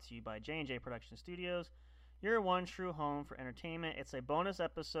show brought to you by J&J Production Studios, your one true home for entertainment. It's a bonus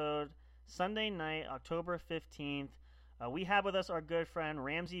episode, Sunday night, October 15th. We have with us our good friend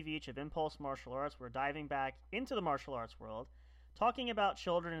Ramsey Veitch of Impulse Martial Arts. We're diving back into the martial arts world, talking about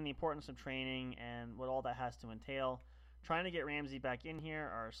children and the importance of training and what all that has to entail. Trying to get Ramsey back in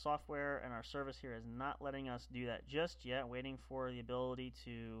here. Our software and our service here is not letting us do that just yet. Waiting for the ability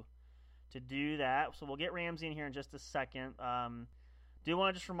to do that. So we'll get Ramsey in here in just a second. Do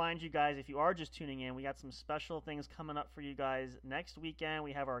want to just remind you guys, if you are just tuning in, we got some special things coming up for you guys next weekend.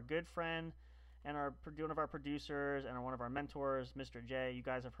 We have our good friend and one of our producers and one of our mentors, Mr. J. You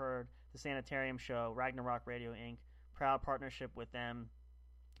guys have heard the Sanitarium Show, Ragnarok Radio Inc. Proud partnership with them.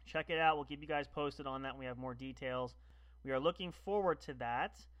 Check it out. We'll keep you guys posted on that when we have more details. We are looking forward to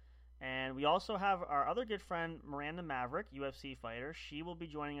that. And we also have our other good friend, Miranda Maverick, UFC fighter. She will be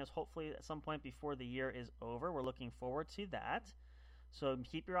joining us hopefully at some point before the year is over. We're looking forward to that. So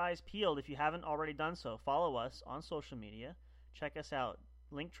keep your eyes peeled if you haven't already done so. Follow us on social media. Check us out,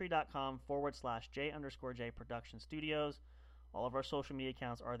 linktree.com/J_J Production Studios. All of our social media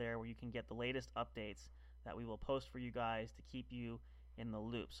accounts are there where you can get the latest updates that we will post for you guys to keep you in the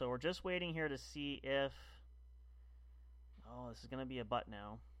loop. So we're just waiting here to see if... Oh, this is going to be a butt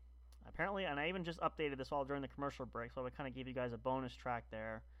now. Apparently, and I even just updated this all during the commercial break, so I kind of gave you guys a bonus track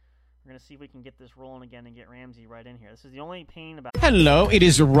there. We're going to see if we can get this rolling again and get Ramsey right in here. This is the only pain about... Hello, it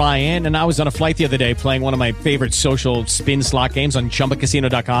is Ryan, and I was on a flight the other day playing one of my favorite social spin slot games on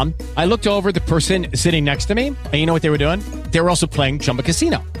ChumbaCasino.com. I looked over the person sitting next to me, and you know what they were doing? They were also playing Chumba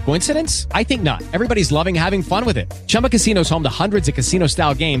Casino. Coincidence? I think not. Everybody's loving having fun with it. Chumba Casino is home to hundreds of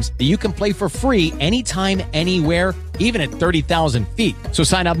casino-style games that you can play for free anytime, anywhere, even at 30,000 feet. So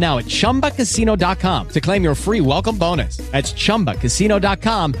sign up now at ChumbaCasino.com to claim your free welcome bonus. That's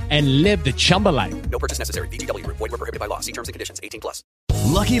ChumbaCasino.com and live the Chumba life. No purchase necessary. VGW. Void were prohibited by law. See terms and conditions. 18+.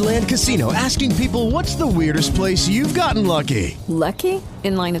 Lucky Land Casino, asking people, what's the weirdest place you've gotten lucky? Lucky?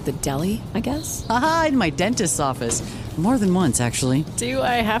 In line at the deli, I guess? Aha, in my dentist's office. More than once, actually. Do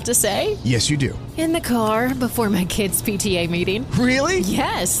I have to say? Yes, you do. In the car before my kids' PTA meeting. Really?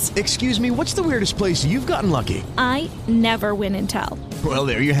 Yes. Excuse me, what's the weirdest place you've gotten lucky? I never win and tell. Well,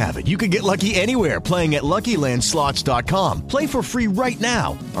 there you have it. You can get lucky anywhere, playing at LuckyLandSlots.com. Play for free right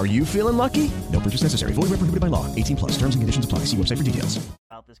now. Are you feeling lucky? No purchase necessary. Void where prohibited by law. 18+. Terms and conditions apply. See website for details.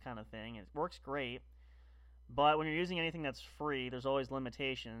 About this kind of thing. It works great. But when you're using anything that's free, there's always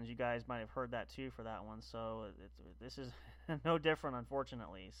limitations. You guys might have heard that too for that one. So this is no different,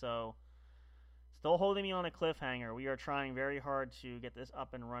 unfortunately. So still holding me on a cliffhanger. We are trying very hard to get this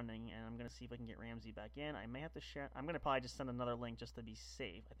up and running, and I'm going to see if I can get Ramsey back in. I may have to share. I'm going to probably just send another link just to be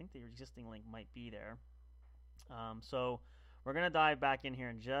safe. I think the existing link might be there. So we're going to dive back in here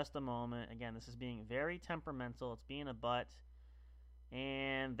in just a moment. Again, this is being very temperamental. It's being a butt.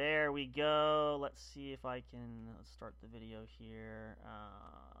 And there we go. Let's see if I can... Let's start the video here.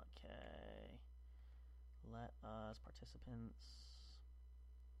 Okay. Let us, participants...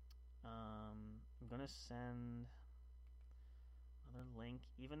 I'm going to send another link.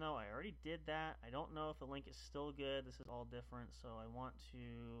 Even though I already did that, I don't know if the link is still good. This is all different, so I want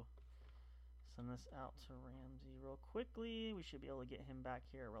to send this out to Ramsey real quickly. We should be able to get him back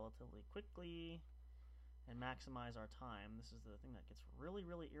here relatively quickly and maximize our time. This is the thing that gets really,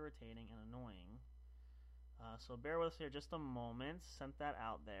 really irritating and annoying. So bear with us here just a moment. Sent that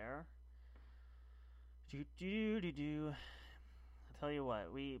out there. I tell you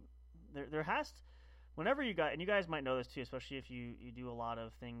what, there has to, whenever you guys, and you guys might know this too, especially if you do a lot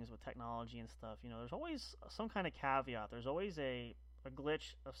of things with technology and stuff, you know, there's always some kind of caveat. There's always a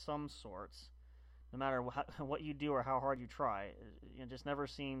glitch of some sorts, no matter what you do or how hard you try. It just never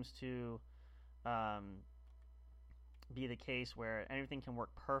seems to be the case where everything can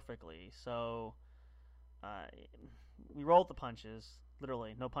work perfectly. So we roll with the punches,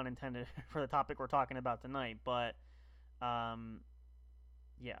 literally, no pun intended for the topic we're talking about tonight. But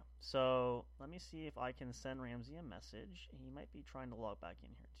yeah, so let me see if I can send Ramsey a message. He might be trying to log back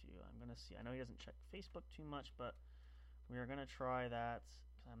in here too. I'm gonna see. I know he doesn't check Facebook too much, but we are gonna try that.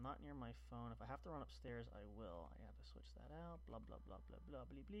 I'm not near my phone. If I have to run upstairs, I will. I have to switch that out. Blah blah blah blah blah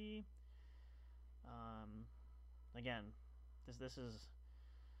blah blah. again, this is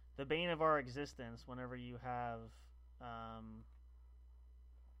the bane of our existence whenever you have,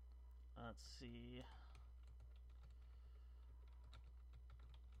 let's see.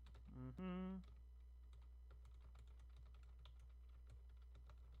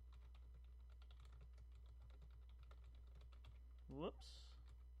 Whoops.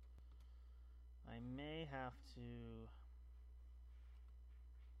 I may have to...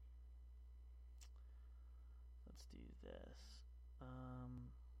 Let's do this.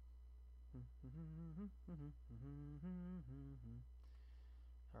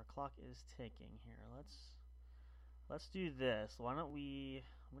 Our clock is ticking here. Let's do this. Why don't we...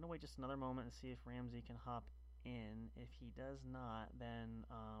 I'm going to wait just another moment and see if Ramsey can hop in. If he does not, then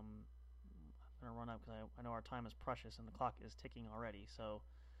I'm going to run up because I know our time is precious and the clock is ticking already. So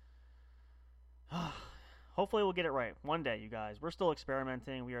hopefully we'll get it right one day, you guys. We're still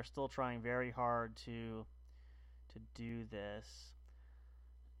experimenting. We are still trying very hard to do this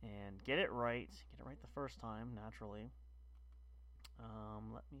and get it right. Get it right the first time, naturally.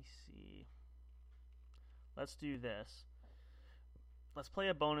 Let me see. Let's do this. Let's play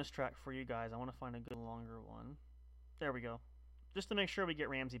a bonus track for you guys. I want to find a good longer one. There we go. Just to make sure we get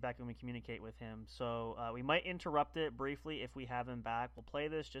Ramsey back when we communicate with him. So we might interrupt it briefly if we have him back. We'll play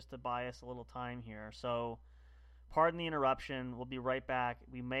this just to buy us a little time here. So pardon the interruption. We'll be right back.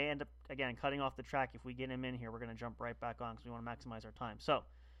 We may end up, again, cutting off the track. If we get him in here, we're going to jump right back on because we want to maximize our time. So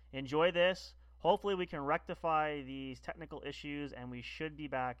enjoy this. Hopefully we can rectify these technical issues, and we should be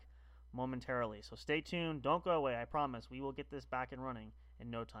back momentarily. So stay tuned. Don't go away. I promise. We will get this back and running in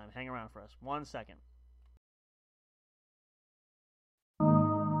no time. Hang around for us. 1 second.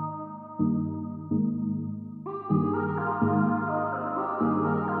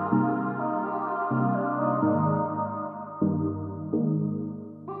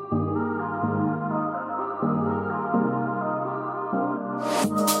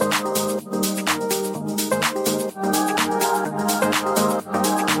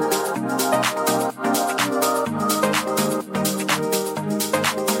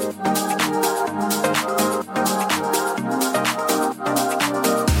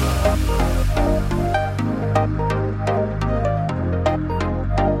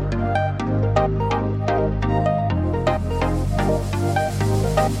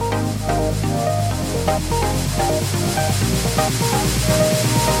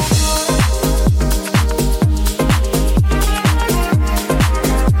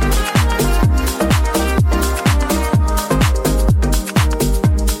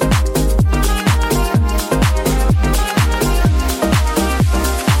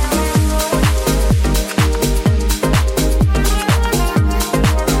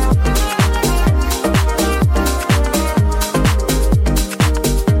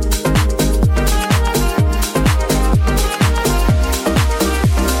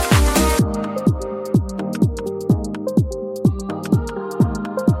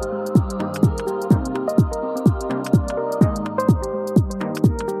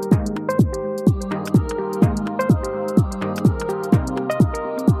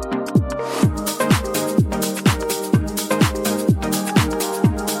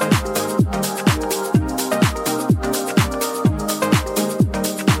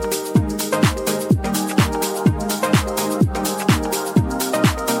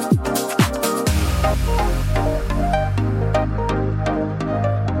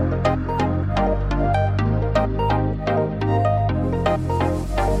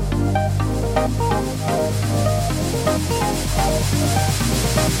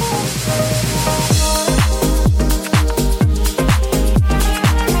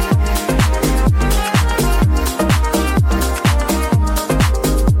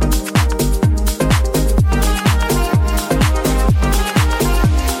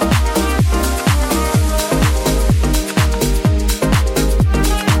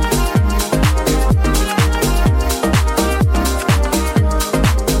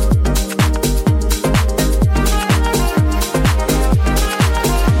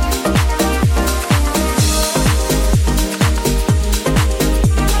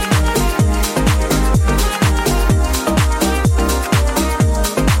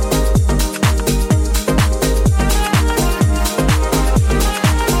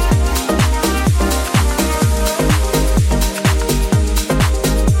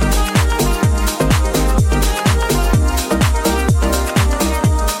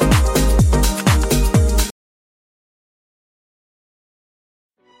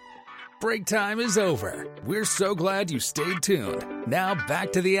 Break time is over. We're so glad you stayed tuned. Now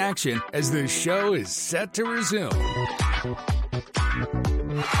back to the action as the show is set to resume.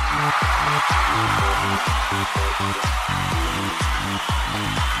 All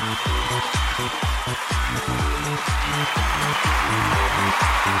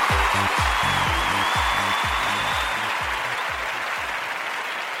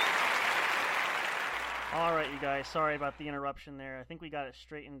right, you guys. Sorry about the interruption there. I think we got it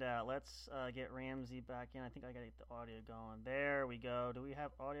straightened out. Let's get Ramsey back in. I think I got to get the audio going. There we go. Do we have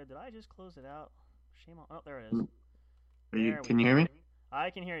audio? Did I just close it out? Shame on. Oh, there it is. Can you hear me? I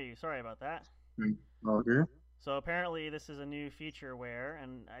can hear you. Sorry about that. Okay. So apparently this is a new feature where,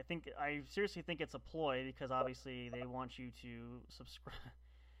 and I seriously think it's a ploy because obviously they want you to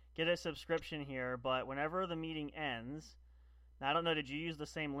get a subscription here. But whenever the meeting ends, now I don't know. Did you use the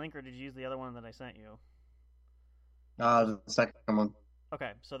same link or did you use the other one that I sent you? The second one.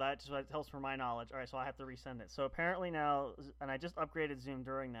 Okay, so that helps for my knowledge. All right, so I have to resend it. So apparently now, and I just upgraded Zoom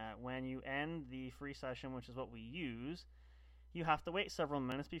during that, when you end the free session, which is what we use, you have to wait several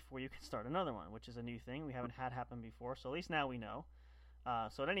minutes before you can start another one, which is a new thing we haven't had happen before. So at least now we know.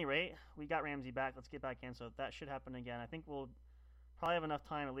 So at any rate, we got Ramsey back. Let's get back in. So that should happen again. I think we'll probably have enough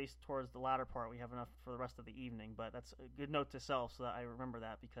time, at least towards the latter part. We have enough for the rest of the evening, but that's a good note to self so that I remember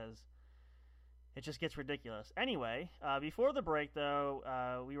that because it just gets ridiculous. Anyway, before the break,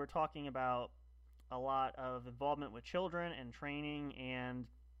 though, we were talking about a lot of involvement with children and training and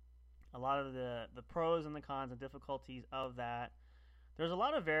a lot of the pros and the cons and difficulties of that. There's a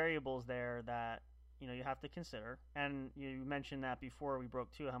lot of variables there that you have to consider. And you mentioned that before we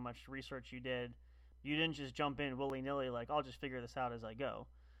broke too, how much research you did. You didn't just jump in willy-nilly like, I'll just figure this out as I go.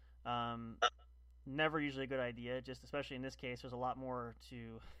 Never usually a good idea, just especially in this case, there's a lot more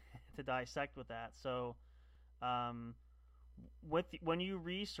to dissect with that. So when you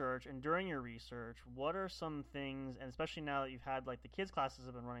research and during your research, what are some things, and especially now that you've had like the kids classes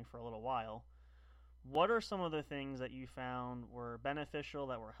have been running for a little while, what are some of the things that you found were beneficial,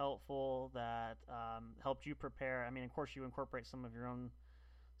 that were helpful, that helped you prepare? I mean, of course you incorporate some of your own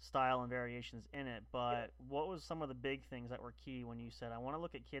style and variations in it, but what was some of the big things that were key when you said, I want to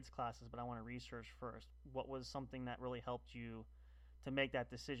look at kids classes, but I want to research first? What was something that really helped you to make that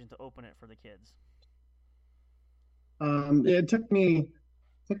decision to open it for the kids? It took me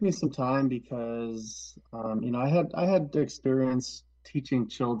some time because I had experience teaching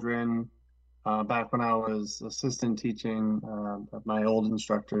children back when I was assistant teaching at my old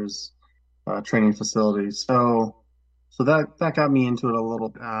instructor's training facility. So that got me into it a little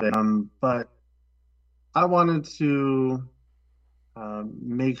bit. But I wanted to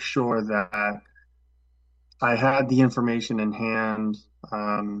make sure that I had the information in hand,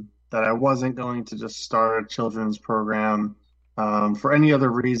 that I wasn't going to just start a children's program for any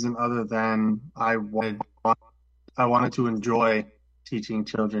other reason other than I wanted to enjoy teaching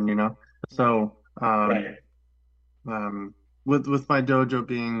children, So with my dojo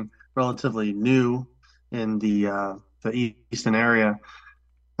being relatively new in the Easton area,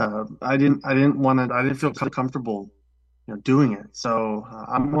 I didn't feel comfortable doing it. So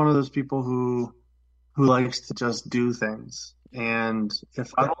I'm one of those people who likes to just do things, and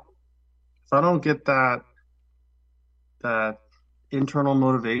if I don't get that internal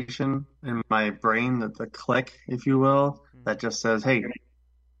motivation in my brain, that the click, if you will, that just says, hey,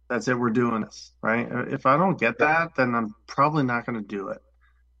 that's it, we're doing this, right? If I don't get that, then I'm probably not going to do it.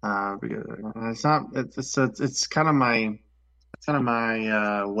 It's kind of my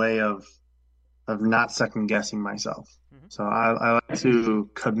way of not second guessing myself. So I like to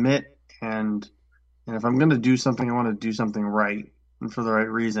commit, and if I'm going to do something, I want to do something right and for the right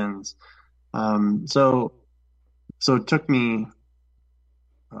reasons. So it took me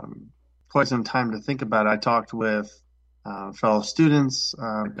quite some time to think about it. I talked with fellow students.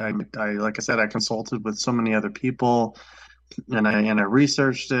 I like I said, I consulted with so many other people, and I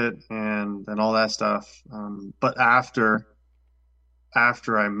researched it and all that stuff. But after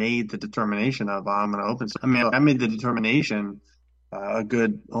I made the determination of I'm going to open, I made the determination a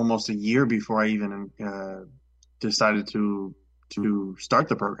good almost a year before I even decided to start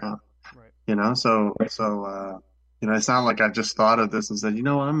the program. Right. So it's not like I just thought of this and said,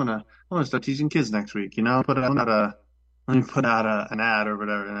 I'm gonna start teaching kids next week. Let me put out an ad or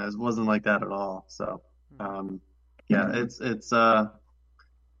whatever. And it wasn't like that at all. So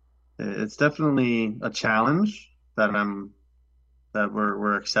it's definitely a challenge that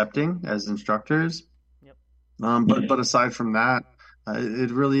we're accepting as instructors. Yep. But aside from that, it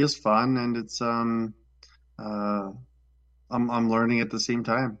really is fun, and it's I'm learning at the same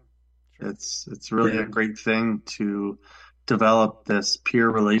time. Sure. It's really a great thing to develop this peer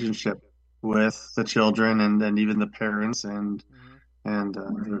relationship with the children and even the parents, and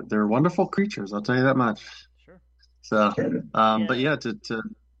they're wonderful creatures. I'll tell you that much. Sure. So, but yeah, to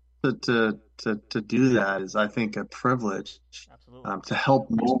to do that is, I think, a privilege. Absolutely. To help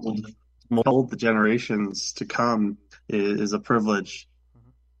mold the generations to come is a privilege.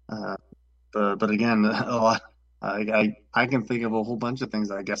 But again, a lot. I can think of a whole bunch of things,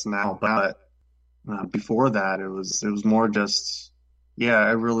 I guess, now, but before that, it was more just, yeah,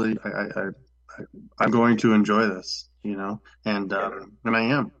 I'm going to enjoy this, and I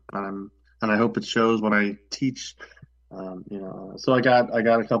am, and I hope it shows when I teach. So I got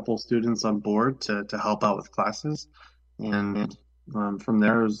a couple students on board to help out with classes, and from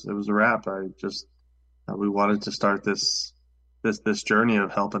there it was a wrap. We wanted to start this journey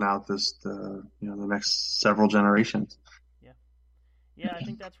of helping out the next several generations. Yeah, I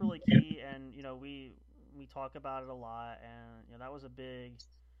think that's really key, and we talk about it a lot, and that was a big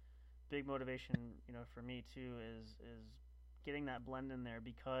motivation, for me too, is getting that blend in there,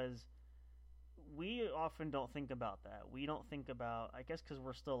 because we often don't think about that. We don't think about, I guess, because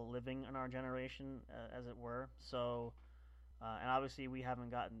we're still living in our generation, as it were. So, and obviously we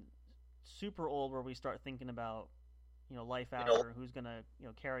haven't gotten super old where we start thinking about life after, who's gonna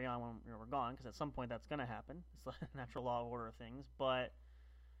carry on when we're gone, because at some point that's gonna happen. It's the natural law of order of things. But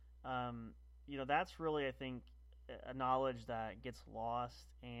that's really, I think, a knowledge that gets lost,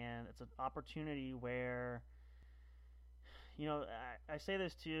 and it's an opportunity where I say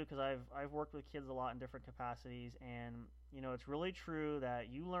this too because I've worked with kids a lot in different capacities, and it's really true that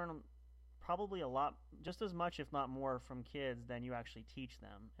you learn probably a lot, just as much if not more, from kids than you actually teach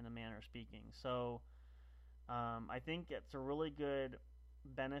them, in a manner of speaking. So I think it's a really good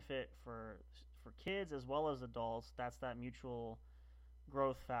benefit for kids as well as adults. That's that mutual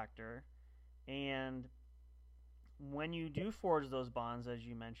growth factor. And when you do forge those bonds, as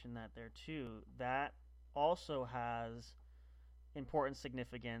you mentioned that there too, that also has important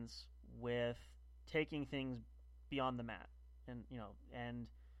significance with taking things beyond the mat, and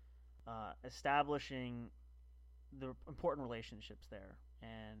establishing the important relationships there.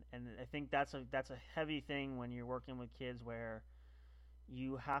 And I think that's a heavy thing when you're working with kids, where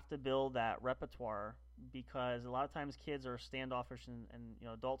you have to build that repertoire, because a lot of times kids are standoffish, and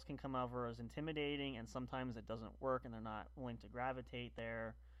adults can come over as intimidating, and sometimes it doesn't work and they're not willing to gravitate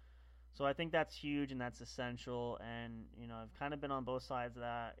there. So I think that's huge and that's essential, and I've kind of been on both sides of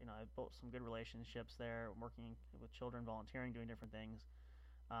that. I've built some good relationships there, working with children, volunteering, doing different things.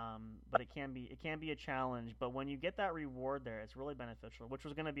 But it can be a challenge. But when you get that reward there, it's really beneficial. Which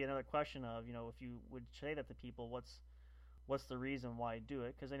was going to be another question of, if you would say that to people, what's the reason why you do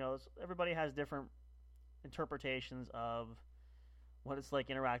it? Because I know everybody has different interpretations of what it's like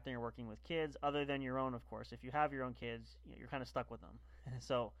interacting or working with kids, other than your own, of course. If you have your own kids, you're kind of stuck with them.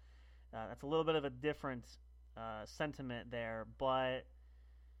 So that's a little bit of a different sentiment there. But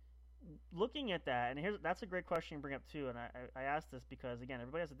looking at that, and that's a great question to bring up too, and I asked this because, again,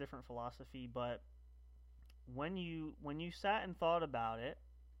 everybody has a different philosophy, but when you sat and thought about it,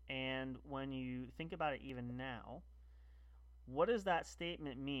 and when you think about it even now, what does that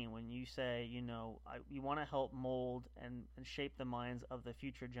statement mean when you say, you want to help mold and shape the minds of the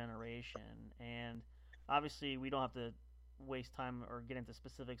future generation? And obviously we don't have to waste time or get into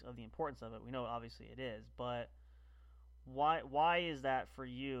specifics of the importance of it. We know obviously it is, but why is that for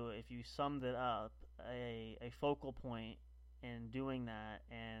you, if you summed it up, a focal point in doing that?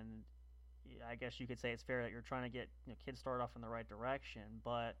 And I guess you could say it's fair that you're trying to get kids started off in the right direction,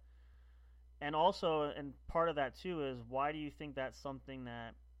 but and also, and part of that too, is why do you think that's something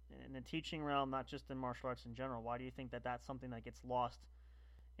that in the teaching realm, not just in martial arts in general, why do you think that that's something that gets lost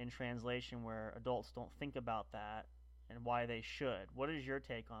in translation, where adults don't think about that, and why they should? What is your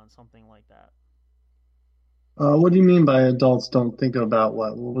take on something like that? What do you mean by adults don't think about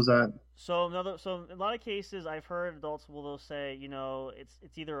what? What was that? So in a lot of cases, I've heard adults will say,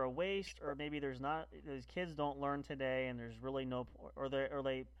 it's either a waste, or maybe these kids don't learn today, and there's really no, or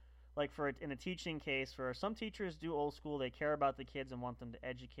they like in a teaching case, for some teachers do old school, they care about the kids and want them to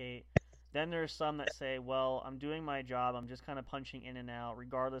educate. Then there's some that say, well, I'm doing my job, I'm just kind of punching in and out,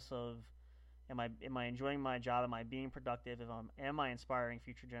 regardless of am I enjoying my job, am I being productive, am I inspiring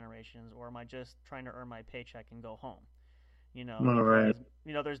future generations, or am I just trying to earn my paycheck and go home? Right.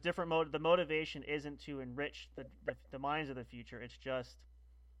 There's different the motivation isn't to enrich the minds of the future. It's just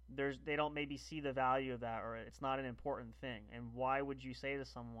they don't maybe see the value of that, or it's not an important thing. And why would you say to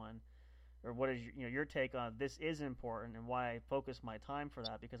someone, or what is your take on this is important, and why I focus my time for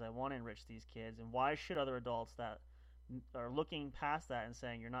that, because I want to enrich these kids? And why should other adults that are looking past that and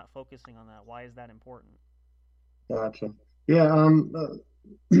saying you're not focusing on that, why is that important? Gotcha. Yeah.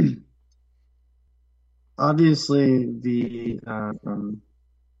 Obviously the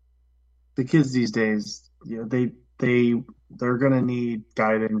kids these days, they they're going to need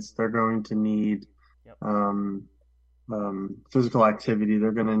guidance. They're going to need um, physical activity.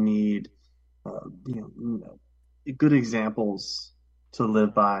 They're going to need good examples to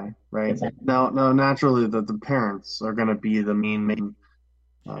live by, right? Now, naturally, the parents are going to be the main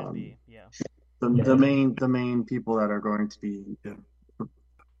the main people that are going to be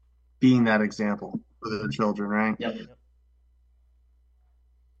being that example for the children, right?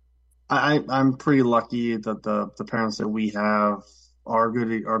 I'm pretty lucky that the parents that we have are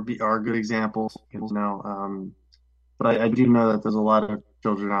good examples, but I do know that there's a lot of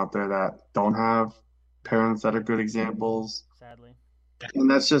children out there that don't have parents that are good examples. Sadly. And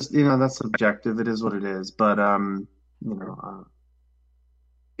that's just, that's subjective. It is what it is. But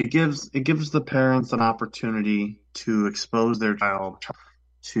it gives the parents an opportunity to expose their child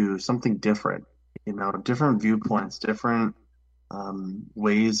to something different, different viewpoints, different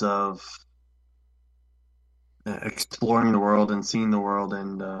ways of exploring the world and seeing the world,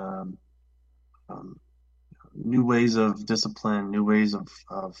 and new ways of discipline, new ways of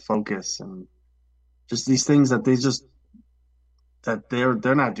focus, and just these things that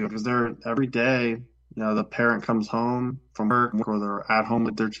they're not doing, because they're every day, the parent comes home from work, or they're at home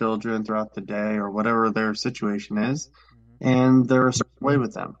with their children throughout the day, or whatever their situation is, and they're a certain way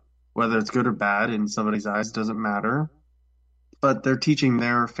with them, whether it's good or bad in somebody's eyes, doesn't matter, but they're teaching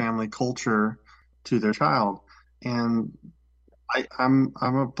their family culture to their child. And I'm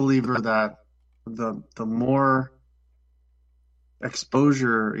a believer that the more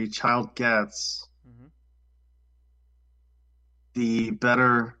exposure a child gets, the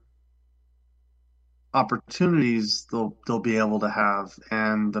better opportunities they'll be able to have,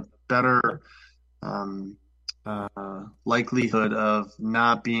 and the better likelihood of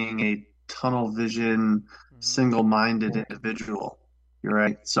not being a tunnel vision, single-minded individual. You're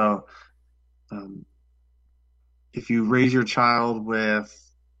right. So if you raise your child with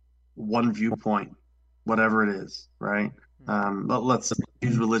one viewpoint, whatever it is, right? But let's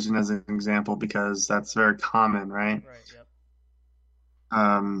use religion as an example, because that's very common, right?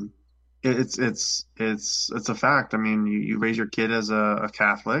 It's a fact. I mean, you raise your kid as a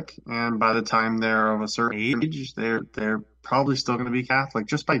Catholic, and by the time they're of a certain age, they're probably still going to be Catholic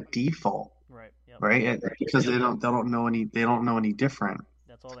just by default, right? Because they don't know any different.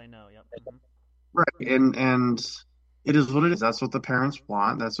 That's all they know. Yep. Right, and it is what it is. That's what the parents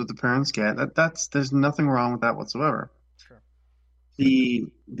want. That's what the parents get. There's nothing wrong with that whatsoever. Sure.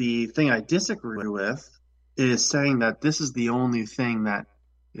 The thing I disagree with is saying that this is the only thing that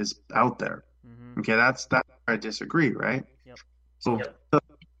is out there. Okay, that's where I disagree, right? Yep. So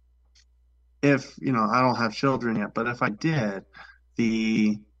if I don't have children yet, but if I did,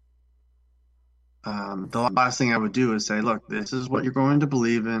 the last thing I would do is say, look, this is what you're going to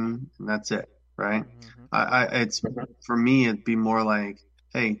believe in, and that's it, right? It's for me, it'd be more like,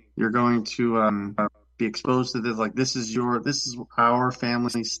 hey, you're going to be exposed to this. Like, this is our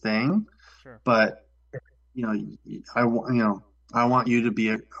family's thing, but I want you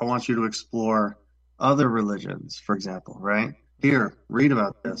to explore other religions, for example, right? Here, read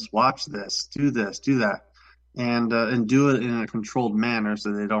about this, watch this, do that, and do it in a controlled manner,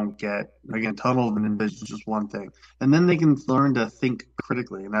 so they don't get, again, tunnel vision is just one thing, and then they can learn to think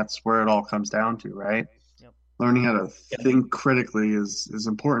critically, and that's where it all comes down to, right? Learning how to think critically is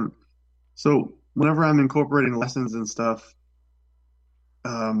important. So whenever I'm incorporating lessons and stuff,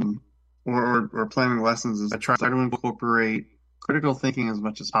 or planning lessons, I try to incorporate critical thinking as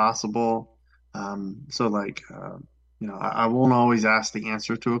much as possible. So like, I won't always ask the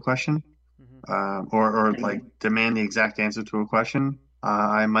answer to a question, or like demand the exact answer to a question.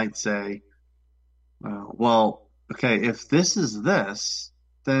 I might say, well, okay, if this is this,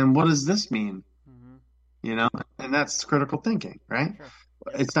 then what does this mean? And that's critical thinking, right? Sure.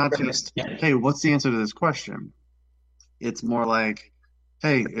 It's not just, hey, what's the answer to this question? It's more like,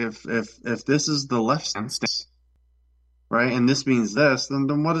 hey, if this is the left stance, right, and this means this,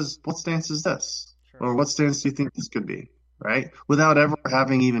 then what stance is this? Sure. Or what stance do you think this could be, right? Without ever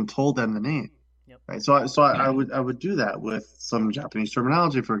having even told them the name, right? So I would do that with some Japanese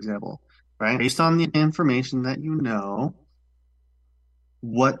terminology, for example, right? Based on the information that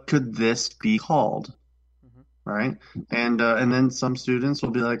what could this be called? Right. And then some students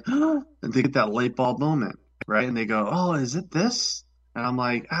will be like, oh, and they get that light bulb moment, right? And they go, oh, is it this? And I'm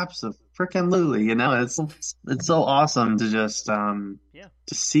like, absolutely. It's so awesome to just to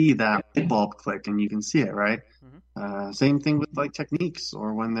see that light bulb click, and you can see it, right? Same thing with like techniques,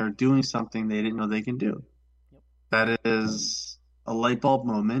 or when they're doing something they didn't know they can do. That is a light bulb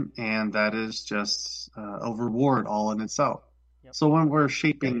moment, and that is just a reward all in itself. So when we're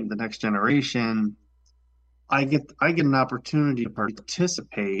shaping the next generation, I get an opportunity to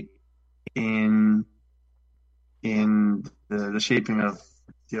participate in the shaping of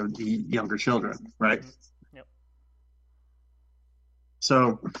the younger children, right? Mm-hmm. Yep.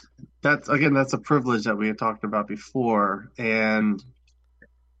 So that's a privilege that we had talked about before, and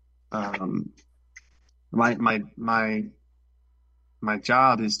my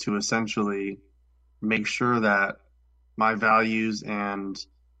job is to essentially make sure that my values and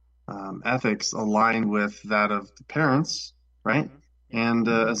ethics align with that of the parents, right? Mm-hmm. And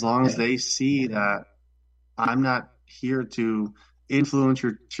as long as they see that I'm not here to influence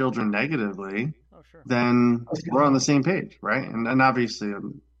your children negatively, Oh, sure. then we're on the same page, right? And obviously,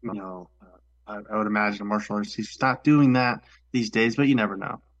 I would imagine a martial artist, he's not doing that these days, but you never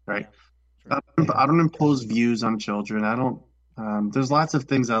know, right? Yeah, I don't impose views on children. I don't. There's lots of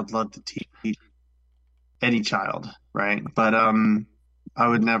things I'd love to teach any child, right? But I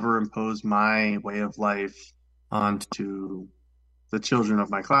would never impose my way of life onto the children of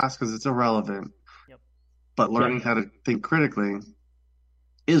my class because it's irrelevant. Yep. But learning how to think critically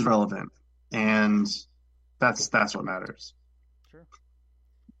is relevant, and that's what matters. Sure.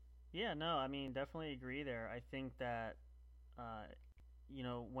 Yeah, no, I mean, definitely agree there. I think that,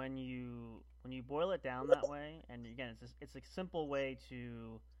 when you boil it down that way, and again, it's a simple way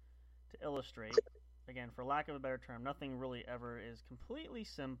to illustrate. Again, for lack of a better term, nothing really ever is completely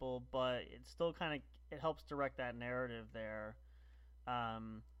simple, but it still kind of it helps direct that narrative there.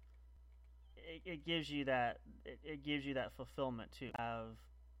 It gives you that fulfillment to have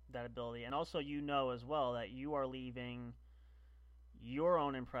that ability, and also as well that you are leaving your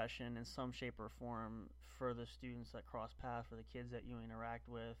own impression in some shape or form for the students that cross paths, for the kids that you interact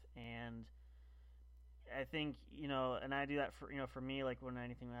with. And I think, and I do that for me, like when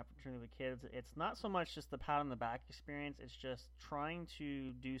anything opportunity with kids, it's not so much just the pat on the back experience, it's just trying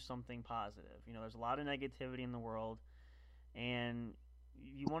to do something positive. There's a lot of negativity in the world, and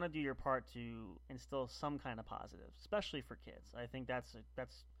you want to do your part to instill some kind of positive, especially for kids. I think that's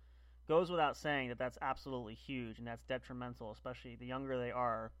goes without saying that that's absolutely huge, and that's detrimental, especially the younger they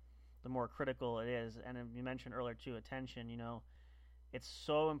are, the more critical it is. And you mentioned earlier too, attention. It's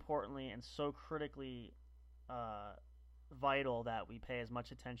so importantly and so critically vital that we pay as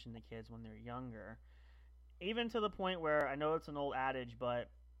much attention to kids when they're younger, even to the point where I know it's an old adage, but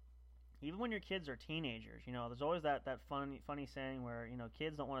even when your kids are teenagers, there's always that funny saying where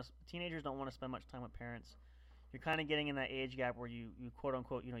teenagers don't want to spend much time with parents. You're kind of getting in that age gap where you quote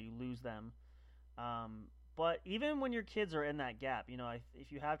unquote you lose them. But even when your kids are in that gap,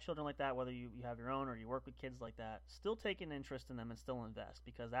 if you have children like that, whether you have your own or you work with kids like that, still take an interest in them and still invest,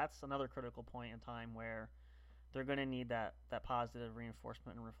 because that's another critical point in time where they're going to need that positive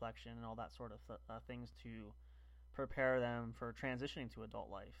reinforcement and reflection and all that sort of things to prepare them for transitioning to adult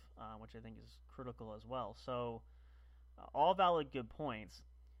life, which I think is critical as well. So all valid good points.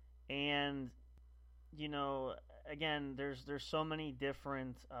 And again, there's so many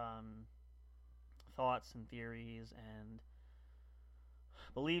different thoughts and theories and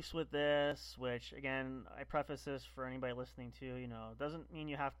beliefs with this, which again, I preface this for anybody listening to, doesn't mean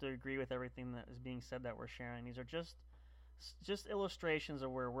you have to agree with everything that is being said that we're sharing. These are just illustrations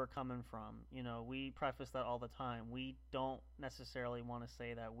of where we're coming from. We preface that all the time. We don't necessarily want to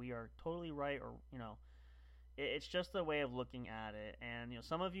say that we are totally right, or it's just a way of looking at it. And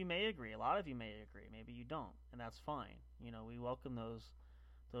some of you may agree, a lot of you may agree, maybe you don't, and that's fine. We welcome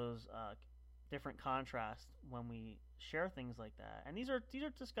those different contrasts when we share things like that. And these are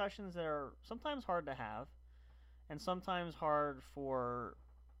discussions that are sometimes hard to have, and sometimes hard for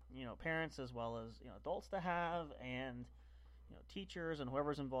parents as well as adults to have, and teachers and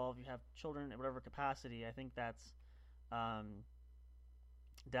whoever's involved. You have children in whatever capacity. I think that's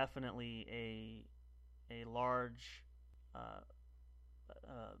definitely a large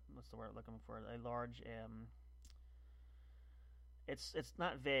what's the word I'm looking for? A large it's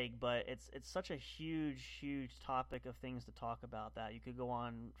not vague, but it's such a huge topic of things to talk about that you could go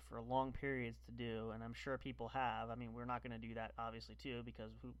on for long periods to do, and I'm sure people have. I mean, we're not going to do that obviously too,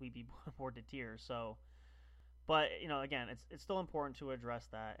 because we'd be bored to tears. So, but again, it's still important to address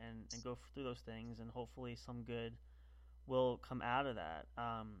that and go through those things, and hopefully some good will come out of that.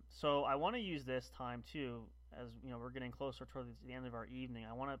 So I want to use this time too, as we're getting closer towards the end of our evening.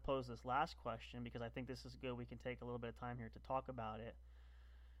 I want to pose this last question because I think this is good. We can take a little bit of time here to talk about it.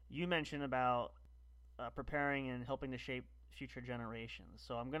 You mentioned about preparing and helping to shape future generations.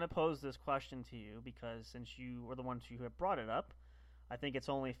 So I'm going to pose this question to you because since you were the ones who have brought it up, I think it's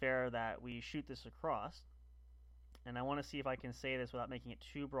only fair that we shoot this across. And I want to see if I can say this without making it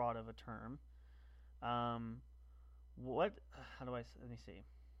too broad of a term. Let me see.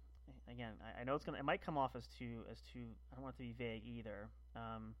 again, I know it might come off as too. I don't want it to be vague either.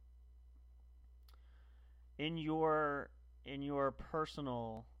 In your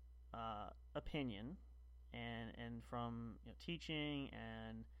personal opinion, and from teaching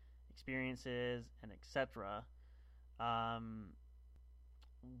and experiences and etc.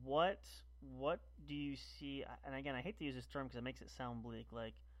 What do you see? And again, I hate to use this term because it makes it sound bleak.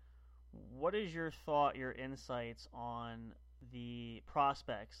 Like, what is your thought, your insights on the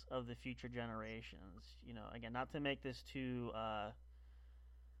prospects of the future generations? Again, not to make this too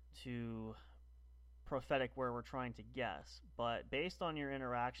prophetic where we're trying to guess, but based on your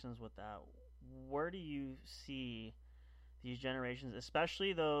interactions with that, where do you see these generations,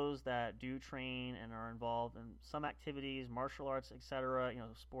 especially those that do train and are involved in some activities, martial arts, etc.,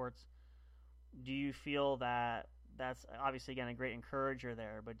 sports? Do you feel that that's obviously, again, a great encourager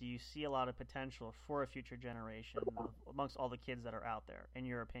there, but do you see a lot of potential for a future generation amongst all the kids that are out there, in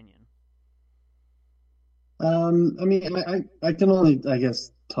your opinion? I mean, I can only, I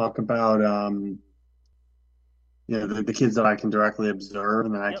guess, talk about the kids that I can directly observe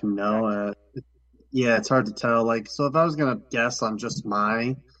and that I can know. Yeah, it's hard to tell. Like, so if I was gonna guess on just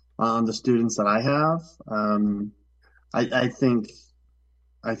on the students that I have, I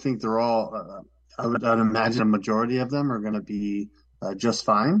think they're all. I'd imagine a majority of them are going to be just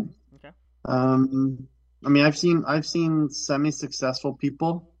fine. Okay. I mean, I've seen semi-successful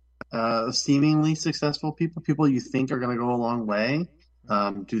people, seemingly successful people you think are going to go a long way,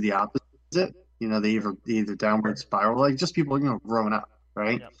 do the opposite. They either downward spiral, like just people growing up,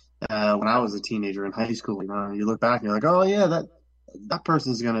 right? Yep. When I was a teenager in high school, you look back and you're like, oh yeah, that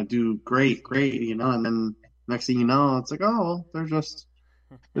person's going to do great, and then next thing you know, it's like, oh, well, they're just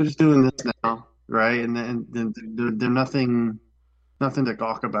doing this now, right? And then they're nothing to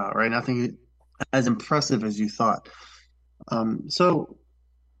gawk about, right? Nothing as impressive as you thought. So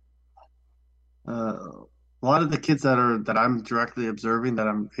a lot of the kids that I'm directly observing, that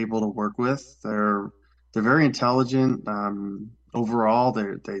I'm able to work with, they're very intelligent. Overall,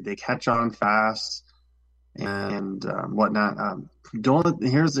 they catch on fast and whatnot.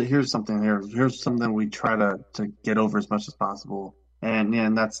 Here's something we try to get over as much as possible.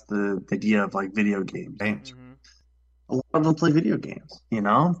 And that's the idea of like video games. Right? Mm-hmm. A lot of them play video games,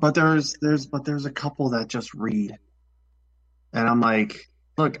 but there's a couple that just read. And I'm like,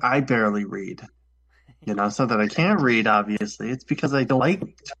 look, I barely read. So that I can't read, obviously. It's because I don't like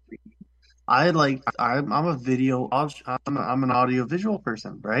to read. I'm an audio visual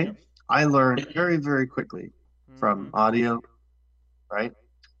person, right? Yep. I learn very, very quickly from audio, right?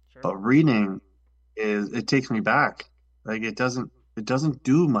 Sure. But reading it takes me back. Like it doesn't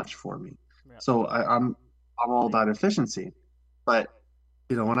do much for me. Yep. So I'm all about efficiency. But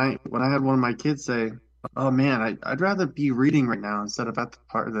when I had one of my kids say, "Oh man, I'd rather be reading right now instead of at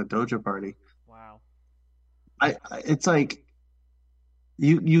the dojo party." Wow. It's like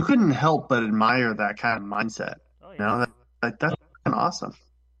you couldn't help but admire that kind of mindset. Oh, yeah. That's kind of awesome.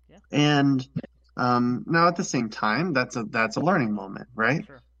 Yeah. And now at the same time, that's a learning moment, right?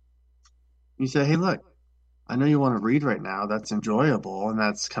 Sure. You say, "Hey, look, I know you want to read right now. That's enjoyable and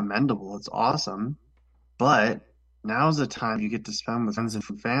that's commendable. It's awesome. But now's the time you get to spend with friends and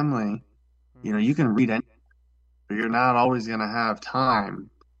family. Mm-hmm. You can read anything, but you're not always going to have time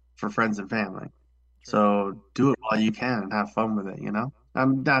for friends and family. Sure. So do it while you can and have fun with it,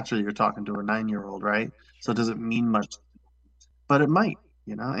 Naturally, you're talking to a 9-year-old, right? Sure. So it doesn't mean much, but it might,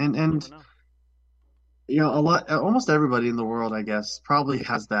 and almost everybody in the world, I guess, probably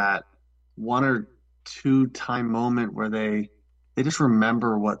has that 1 or 2 time moment where they just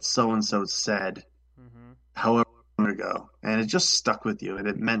remember what so-and-so said, however long ago, and it just stuck with you and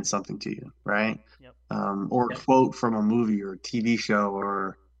it meant something to you, right? Yep. Or a quote from a movie or a TV show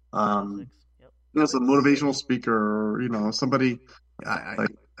or some motivational speaker or somebody.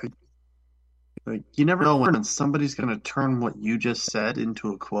 Like you never know when somebody's going to turn what you just said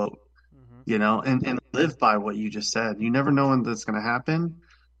into a quote, and live by what you just said. You never know when that's going to happen.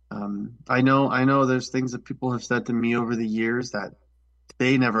 I know there's things that people have said to me over the years that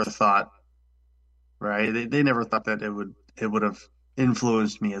they never thought, right? They never thought that it would have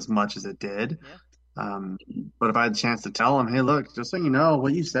influenced me as much as it did. Yeah. But if I had a chance to tell them, hey, look, just so you know,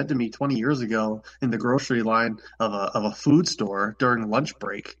 what you said to me 20 years ago in the grocery line of a food store during lunch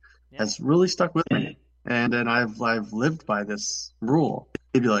break has really stuck with me. And then I've lived by this rule.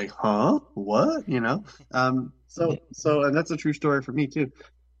 They'd be like, huh? What? So and that's a true story for me too.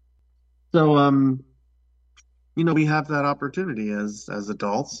 So, we have that opportunity as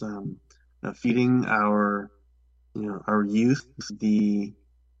adults, feeding our youth the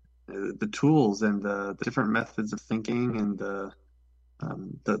tools and the different methods of thinking and the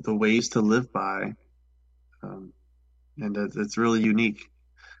the ways to live by, and it's really unique.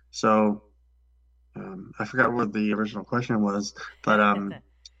 So I forgot what the original question was, but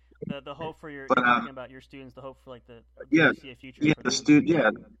the hope for your but you're talking about your students, the hope for like the yeah, you see a future yeah, for the them. student, yeah,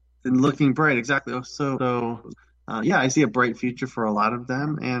 and looking bright, exactly. Yeah, I see a bright future for a lot of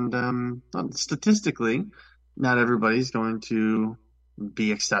them, and statistically, not everybody's going to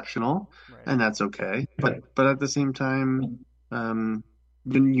be exceptional, Right. and that's okay. But at the same time,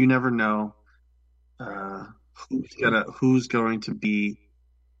 you never know uh, who's going to be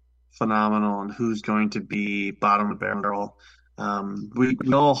phenomenal and who's going to be bottom of the barrel. We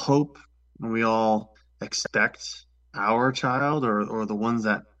all hope and we all expect our child or the ones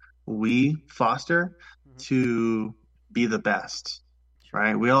that we foster to be the best,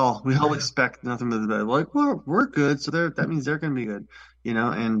 right? We all expect nothing but the best. Like we're good, so that means they're going to be good,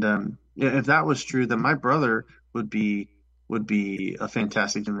 And if that was true, then my brother would be a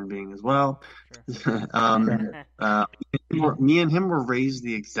fantastic human being as well. Sure. Me and him were raised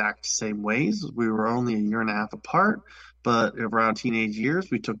the exact same ways. We were only a year and a half apart, but around teenage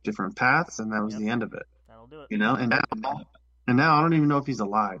years, we took different paths, and that was the end of it. That'll do it. And now I don't even know if he's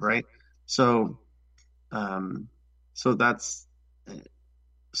alive, right? So, so that's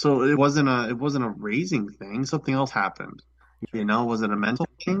so it wasn't a raising thing. Something else happened. Was it a mental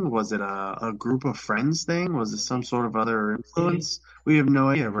thing? Was it a group of friends thing? Was it some sort of other influence? We have no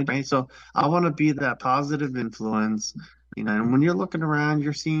idea, right? So I want to be that positive influence, and when you're looking around,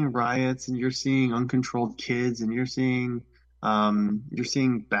 you're seeing riots and you're seeing uncontrolled kids and you're seeing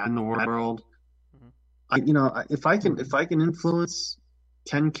bad in the world. If I can influence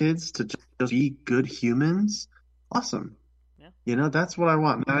 10 kids to just be good humans, awesome. That's what I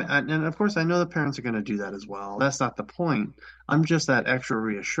want. And of course, I know the parents are going to do that as well. That's not the point. I'm just that extra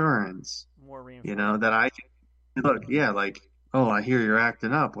reassurance, More reinforcement. that I can look, yeah, like, oh, I hear you're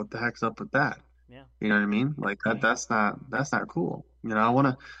acting up. What the heck's up with that? Yeah. You know what I mean? Like that's not cool. I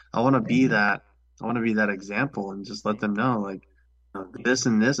want to be that. I want to be that example and just let them know, like, this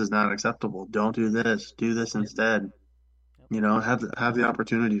and this is not acceptable. Don't do this. Do this instead. Have the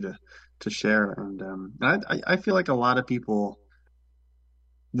opportunity to share. And I feel like a lot of people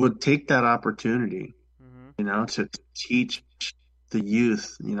would take that opportunity, to teach the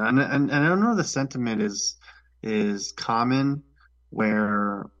youth, and I don't know, the sentiment is common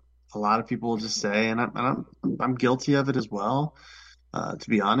where a lot of people just say, and I'm guilty of it as well, to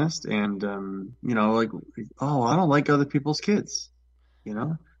be honest, and like, oh, I don't like other people's kids,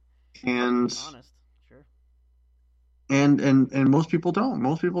 and Honest. Sure. and most people don't.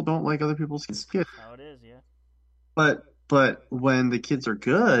 Most people don't like other people's kids. How it is, yeah. But when the kids are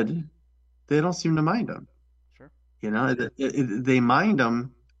good, they don't seem to mind them. Sure. They mind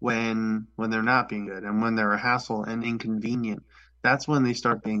them when they're not being good and when they're a hassle and inconvenient. That's when they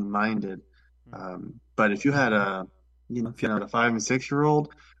start being minded. But if you had a 5 and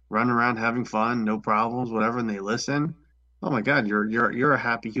 6-year-old running around having fun, no problems, whatever, and they listen, oh my God, you're a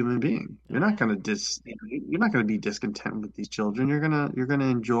happy human being. You're not gonna you're not gonna be discontent with these children. You're gonna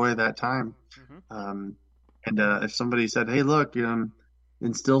enjoy that time. And if somebody said, "Hey, look,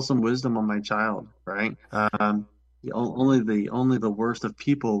 instill some wisdom on my child," right? Only the worst of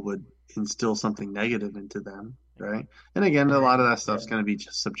people would instill something negative into them, right? And again, a lot of that stuff's going to be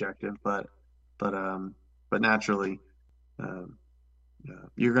just subjective, but naturally,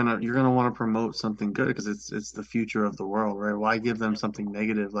 you're gonna want to promote something good because it's the future of the world, right? Why give them something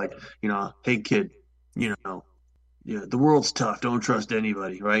negative like, hey kid, the world's tough. Don't trust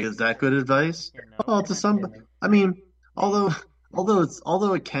anybody, right? Is that good advice? Well, to some, I mean, although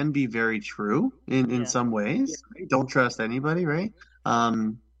it can be very true in some ways, right? Don't trust anybody, right?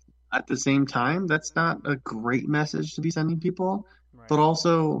 At the same time, that's not a great message to be sending people. But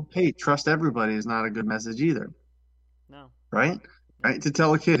also, hey, trust everybody is not a good message either. No. Right? Right? To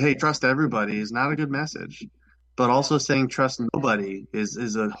tell a kid, hey, trust everybody is not a good message. But also saying trust nobody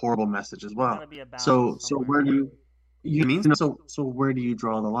is a horrible message as well. So where do you mean? So where do you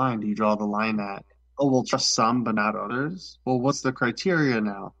draw the line? Do you draw the line at, oh, we'll trust some but not others? Well, what's the criteria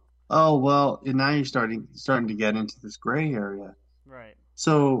now? Oh, well, and now you're starting to get into this gray area. Right.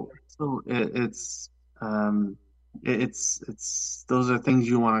 So it's those are things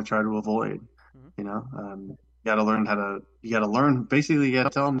you want to try to avoid. You got to learn. Basically, you got to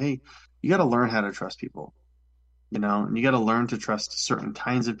tell them, hey, you got to learn how to trust people. And you got to learn to trust certain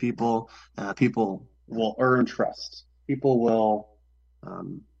kinds of people. People will earn trust. People will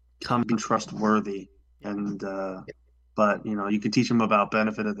come trustworthy, and but you can teach them about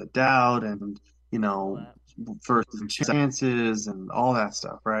benefit of the doubt and first chances and all that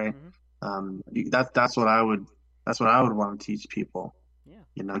stuff, right? That's what I would want to teach people.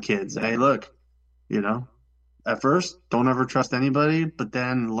 Kids, hey, look, at first, don't ever trust anybody, but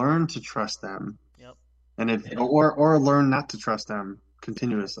then learn to trust them. Yep. And or learn not to trust them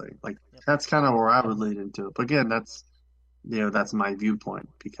continuously. That's kind of where I would lead into it. But again, that's my viewpoint,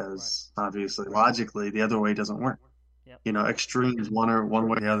 because obviously logically the other way doesn't work. Yep. Extremes one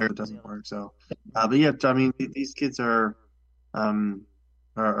way or the other doesn't work. So, but yeah, I mean, these kids are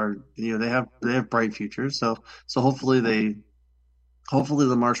they have bright futures. So hopefully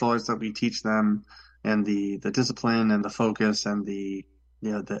the martial arts that we teach them, and the discipline and the focus and the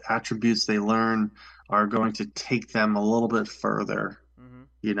attributes they learn are going to take them a little bit further,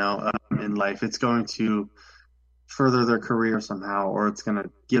 in life. It's going to further their career somehow, or it's going to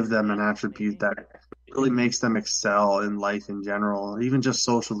give them an attribute that really makes them excel in life in general, even just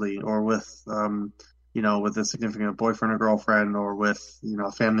socially, or with with a significant boyfriend or girlfriend, or with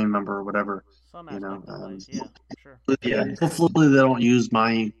a family member or whatever. Some aspect of life, yeah, sure. Yeah, hopefully they don't use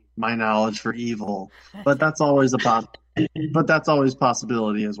my knowledge for evil, but that's always a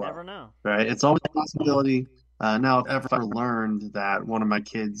possibility as well. Never know, right? It's always a possibility. Now, if ever learned that one of my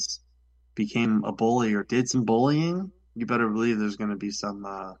kids became a bully or did some bullying, you better believe there's going to be some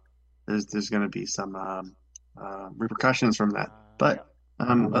repercussions from that. But I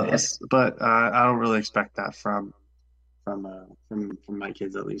don't really expect that from my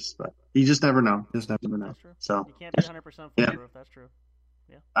kids, at least. But you just never know. That's true. So you can't be 100% foolproof. That's true.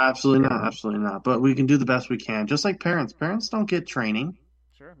 Yeah. Absolutely not. But we can do the best we can. Just like parents. Parents don't get training.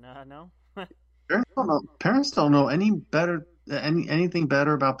 Sure. No. Parents don't know anything better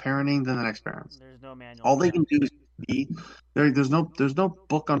about parenting than the next parents. There's no manual. All they can do is be there. There's no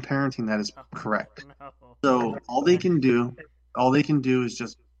book on parenting that is correct. No. So all they can do is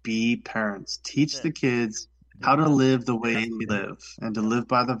just be parents. Teach the kids how to live the way they live, and to live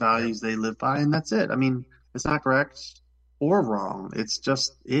by the values they live by, and that's it. I mean, it's not correct or wrong. It's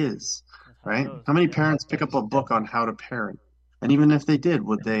just is, right? How many parents pick up a book on how to parent? And even if they did,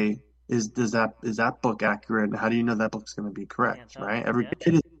 is that book accurate? How do you know that book's going to be correct, right? Every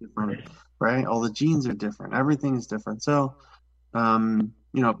kid is different, right? All the genes are different. Everything is different. So, I'm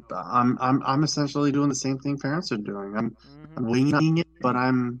essentially doing the same thing parents are doing. I'm winging it, but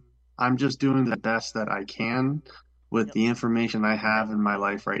I'm just doing the best that I can with the information I have in my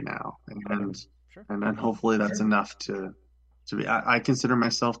life right now, and then hopefully that's enough to be. I consider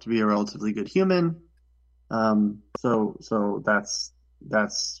myself to be a relatively good human, so that's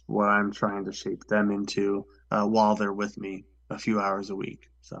what I'm trying to shape them into while they're with me a few hours a week.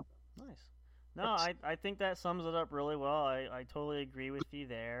 So nice. No, I think that sums it up really well. I totally agree with you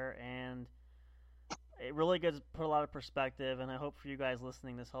there, and it really put a lot of perspective, and I hope for you guys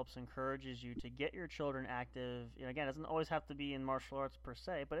listening this encourages you to get your children active. Again, it doesn't always have to be in martial arts per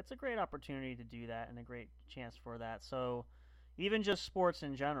se, but it's a great opportunity to do that and a great chance for that. So even just sports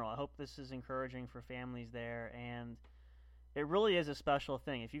in general, I hope this is encouraging for families there, and it really is a special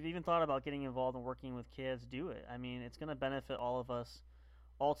thing. If you've even thought about getting involved in working with kids, do it. I mean, it's going to benefit all of us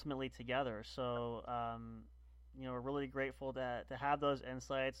ultimately together. So, we're really grateful to have those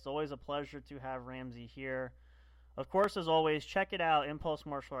insights. It's always a pleasure to have Ramsey here. Of course, as always, check it out,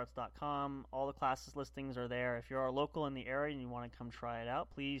 impulsemartialarts.com. All the classes listings are there. If you're local in the area and you want to come try it out,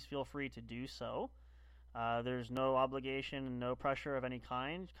 please feel free to do so. There's no obligation and no pressure of any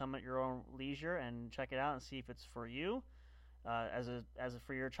kind. Come at your own leisure and check it out and see if it's for you. As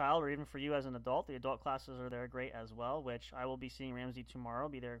for your child, or even for you as an adult. The adult classes are there great as well, which I will be seeing Ramsey tomorrow.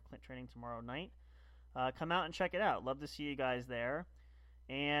 Be there training tomorrow night. Come out and check it out. Love to see you guys there.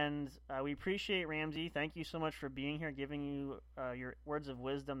 And we appreciate Ramsey. Thank you so much for being here, giving you your words of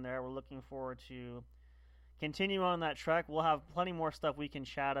wisdom there. We're looking forward to continue on that trek. We'll have plenty more stuff we can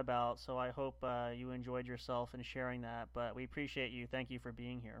chat about, so I hope you enjoyed yourself and sharing that. But we appreciate you. Thank you for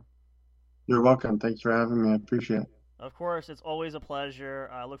being here. You're welcome. Thanks for having me. I appreciate it. Of course, it's always a pleasure.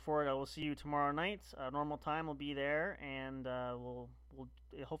 I look forward. I will see you tomorrow night. Normal time will be there, and we'll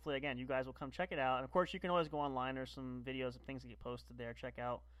hopefully, again, you guys will come check it out. And of course, you can always go online. There's some videos and things that get posted there. Check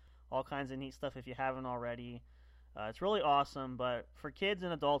out all kinds of neat stuff if you haven't already. It's really awesome. But for kids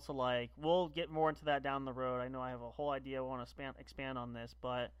and adults alike, we'll get more into that down the road. I know I have a whole idea. I want to expand on this,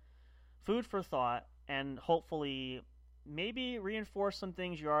 but food for thought, and hopefully maybe reinforce some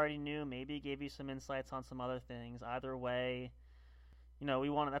things you already knew, maybe gave you some insights on some other things. Either way,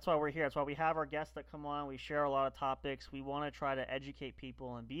 that's why we're here. That's why we have our guests that come on. We share a lot of topics. We want to try to educate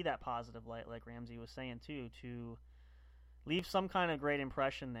people and be that positive light, like Ramsey was saying too, to leave some kind of great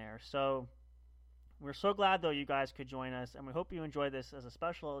impression there. So we're so glad, though, you guys could join us, and we hope you enjoy this as a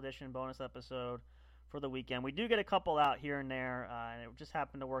special edition bonus episode for the weekend. We do get a couple out here and there, and it just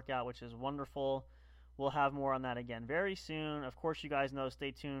happened to work out, which is wonderful. we'll have more on that again very soon. Of course, you guys know,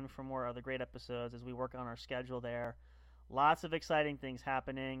 stay tuned for more other great episodes as we work on our schedule there. Lots of exciting things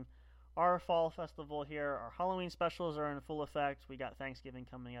happening. Our fall festival here, our Halloween specials are in full effect. We got Thanksgiving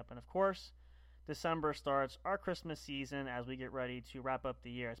coming up. And of course, December starts our Christmas season as we get ready to wrap up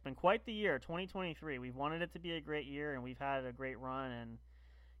the year. It's been quite the year, 2023. We've wanted it to be a great year, and we've had a great run, and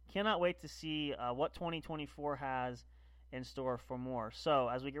cannot wait to see what 2024 has in store for more. So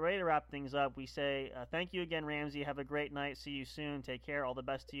as we get ready to wrap things up, we say thank you again, Ramsey. Have a great night. See you soon. Take care. All the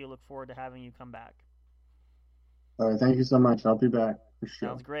best to you. Look forward to having you come back. All right. Thank you so much. I'll be back for sure.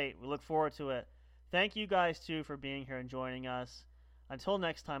 Sounds great. We look forward to it. Thank you guys, too, for being here and joining us. Until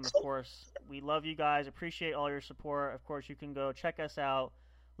next time, of course, we love you guys. Appreciate all your support. Of course, you can go check us out,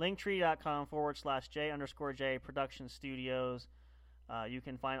 linktree.com/J_J Production Studios. You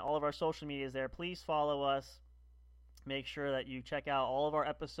can find all of our social medias there. Please follow us. Make sure that you check out all of our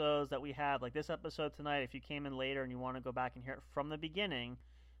episodes that we have, like this episode tonight. If you came in later and you want to go back and hear it from the beginning,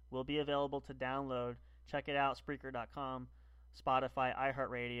 will be available to download. Check it out, Spreaker.com, Spotify,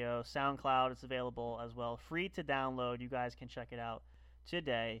 iHeartRadio, SoundCloud. It's available as well. Free to download. You guys can check it out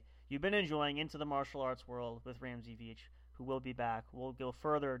today. You've been enjoying Into the Martial Arts World with Ramsey Veitch, who will be back. We'll go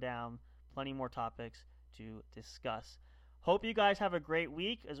further down, plenty more topics to discuss. Hope you guys have a great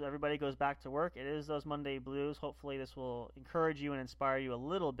week as everybody goes back to work. It is those Monday blues. Hopefully this will encourage you and inspire you a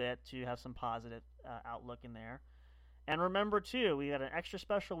little bit to have some positive outlook in there. And remember, too, we got an extra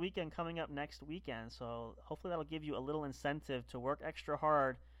special weekend coming up next weekend, so hopefully that'll give you a little incentive to work extra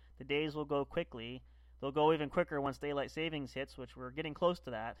hard. The days will go quickly. They'll go even quicker once daylight savings hits, which we're getting close to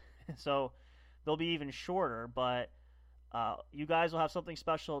that. So they'll be even shorter, but you guys will have something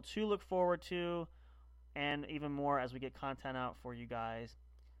special to look forward to, and even more as we get content out for you guys.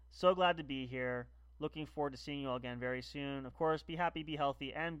 So glad to be here. Looking forward to seeing you all again very soon. Of course, be happy, be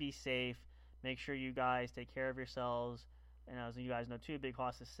healthy, and be safe. Make sure you guys take care of yourselves. And as you guys know, too, Big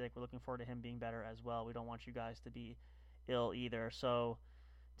Hoss is sick. We're looking forward to him being better as well. We don't want you guys to be ill either. So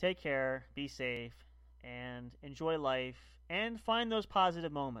take care, be safe, and enjoy life. And find those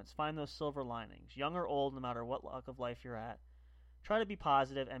positive moments. Find those silver linings. Young or old, no matter what walk of life you're at, try to be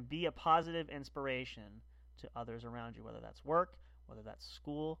positive and be a positive inspiration to others around you, whether that's work, whether that's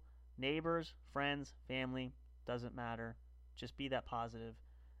school, neighbors, friends, family, doesn't matter. Just be that positive.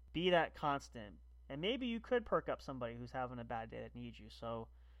 Be that constant. And maybe you could perk up somebody who's having a bad day that needs you. So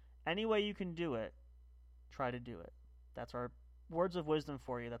any way you can do it, try to do it. That's our words of wisdom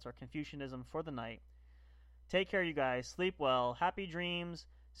for you. That's our Confucianism for the night. Take care, you guys. Sleep well. Happy dreams.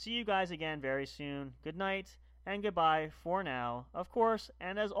 See you guys again very soon. Good night and goodbye for now, of course.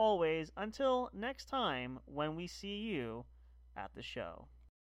 And as always, until next time when we see you at the show.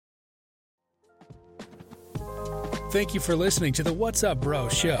 Thank you for listening to the What's Up Bro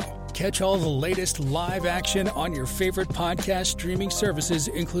show. Catch all the latest live action on your favorite podcast streaming services,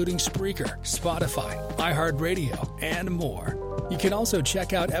 including Spreaker, Spotify, iHeartRadio, and more. You can also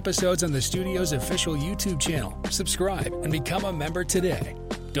check out episodes on the studio's official YouTube channel. Subscribe and become a member today.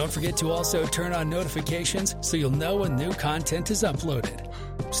 Don't forget to also turn on notifications so you'll know when new content is uploaded.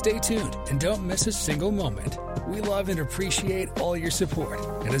 Stay tuned and don't miss a single moment. We love and appreciate all your support.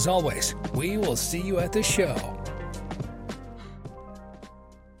 And as always, we will see you at the show.